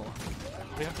 No,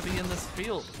 we have to be in this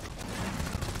field.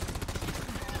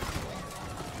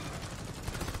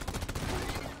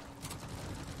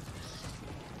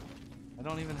 I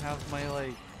don't even have my,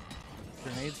 like,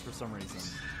 grenades for some reason.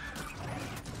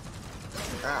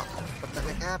 Ow, what the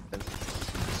heck happened?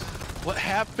 What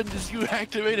happened is you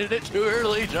activated it too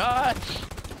early, Josh!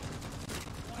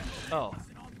 Oh.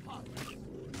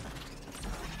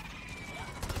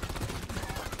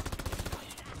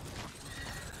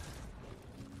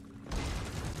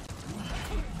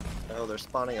 Oh, they're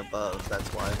spawning above, that's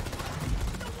why.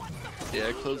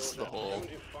 Yeah, close the hole.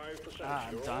 75%. Ah,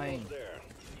 I'm You're dying. almost there.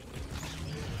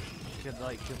 Could,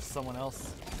 like, give someone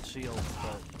else shields,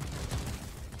 but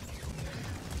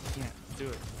can't do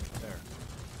it. There.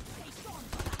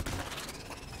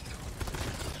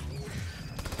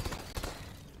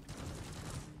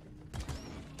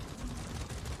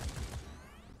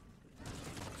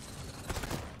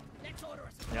 Let's order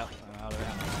us. Yep, I'm out of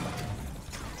ammo.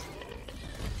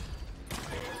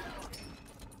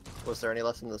 Was there any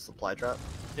less in the supply drop?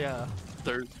 Yeah.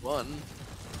 There's one.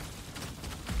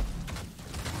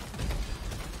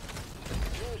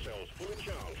 Fuel cells fully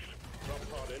charged. Drop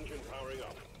pod engine powering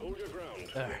up. Hold your ground.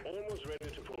 There. We're almost ready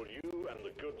to pull you and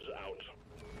the goods out.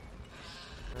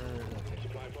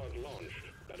 Supply pod launched.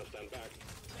 Better stand back.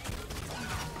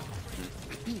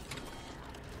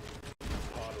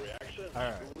 Pod reaction.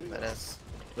 Alright. Menace.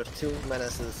 There's 2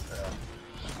 menaces.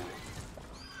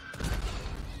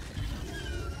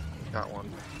 Got one.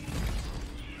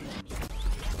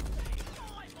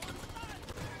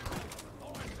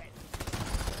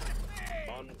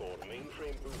 Onboard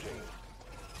mainframe booting.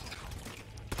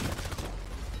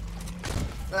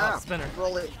 Ah, spinner.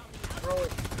 roll it. Roll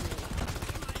it.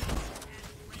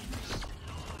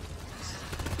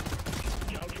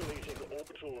 Calculating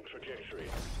orbital trajectory.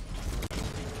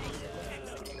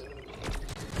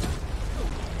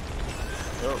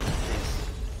 Oh,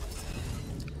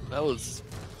 jeez. That was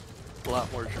a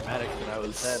lot more dramatic than I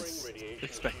was That's-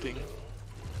 expecting.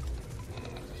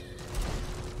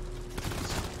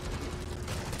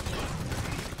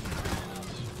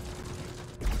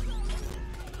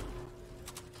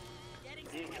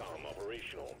 Ecom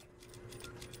operational.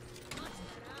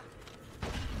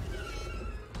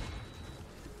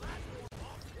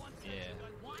 Yeah.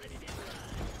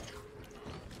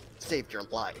 Saved your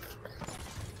life.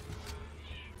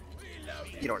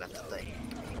 You don't have to think.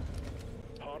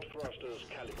 Pod thrusters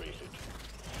calibrated.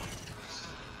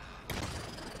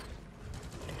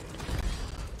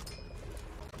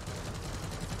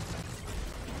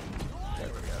 There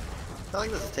we go. I feel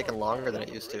like this is taking longer than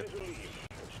it used to. Ready to leave.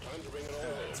 It's time to bring it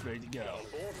all in. It's ready to go. On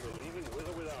board, we're leaving with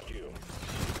or without you.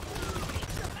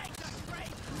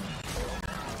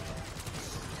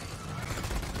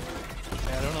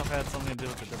 Yeah, I don't know if it had something to do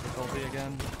with the difficulty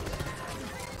again.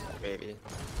 Maybe.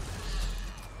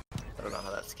 I don't know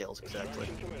how that scales exactly.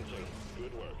 Action commencing.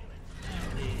 Good work.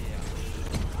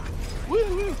 Woo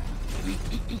woo!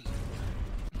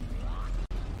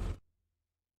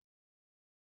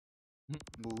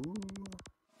 Ooh.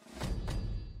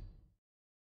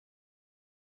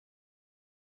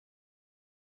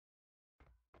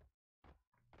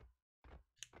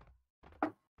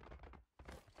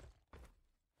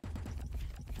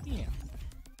 Yeah.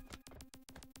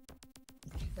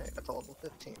 got to level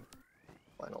 15.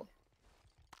 Finally.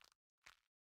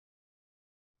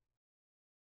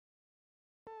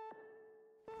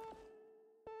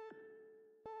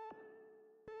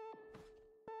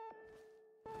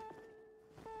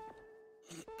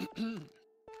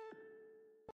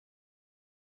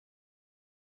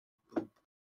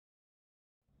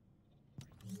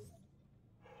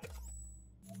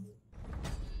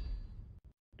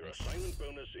 Your assignment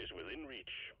bonus is within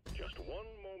reach. Just one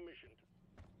more mission.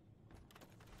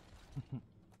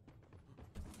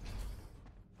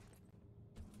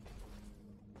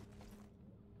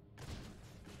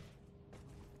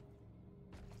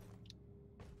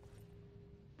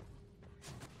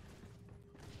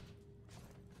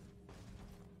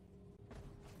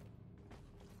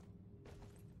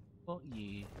 Well,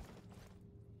 yeah.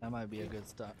 That might be a good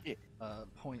stop. Yeah.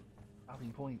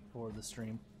 Stopping point for the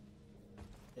stream.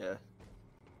 Yeah.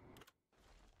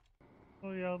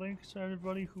 Oh yeah, thanks to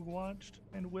everybody who watched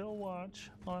and will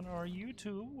watch on our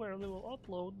YouTube, where they will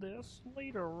upload this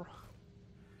later.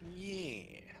 Yeah.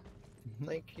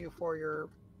 Thank you for your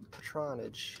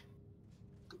patronage.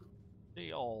 See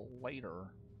y'all later.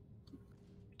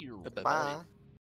 Pew. Bye-bye. Bye.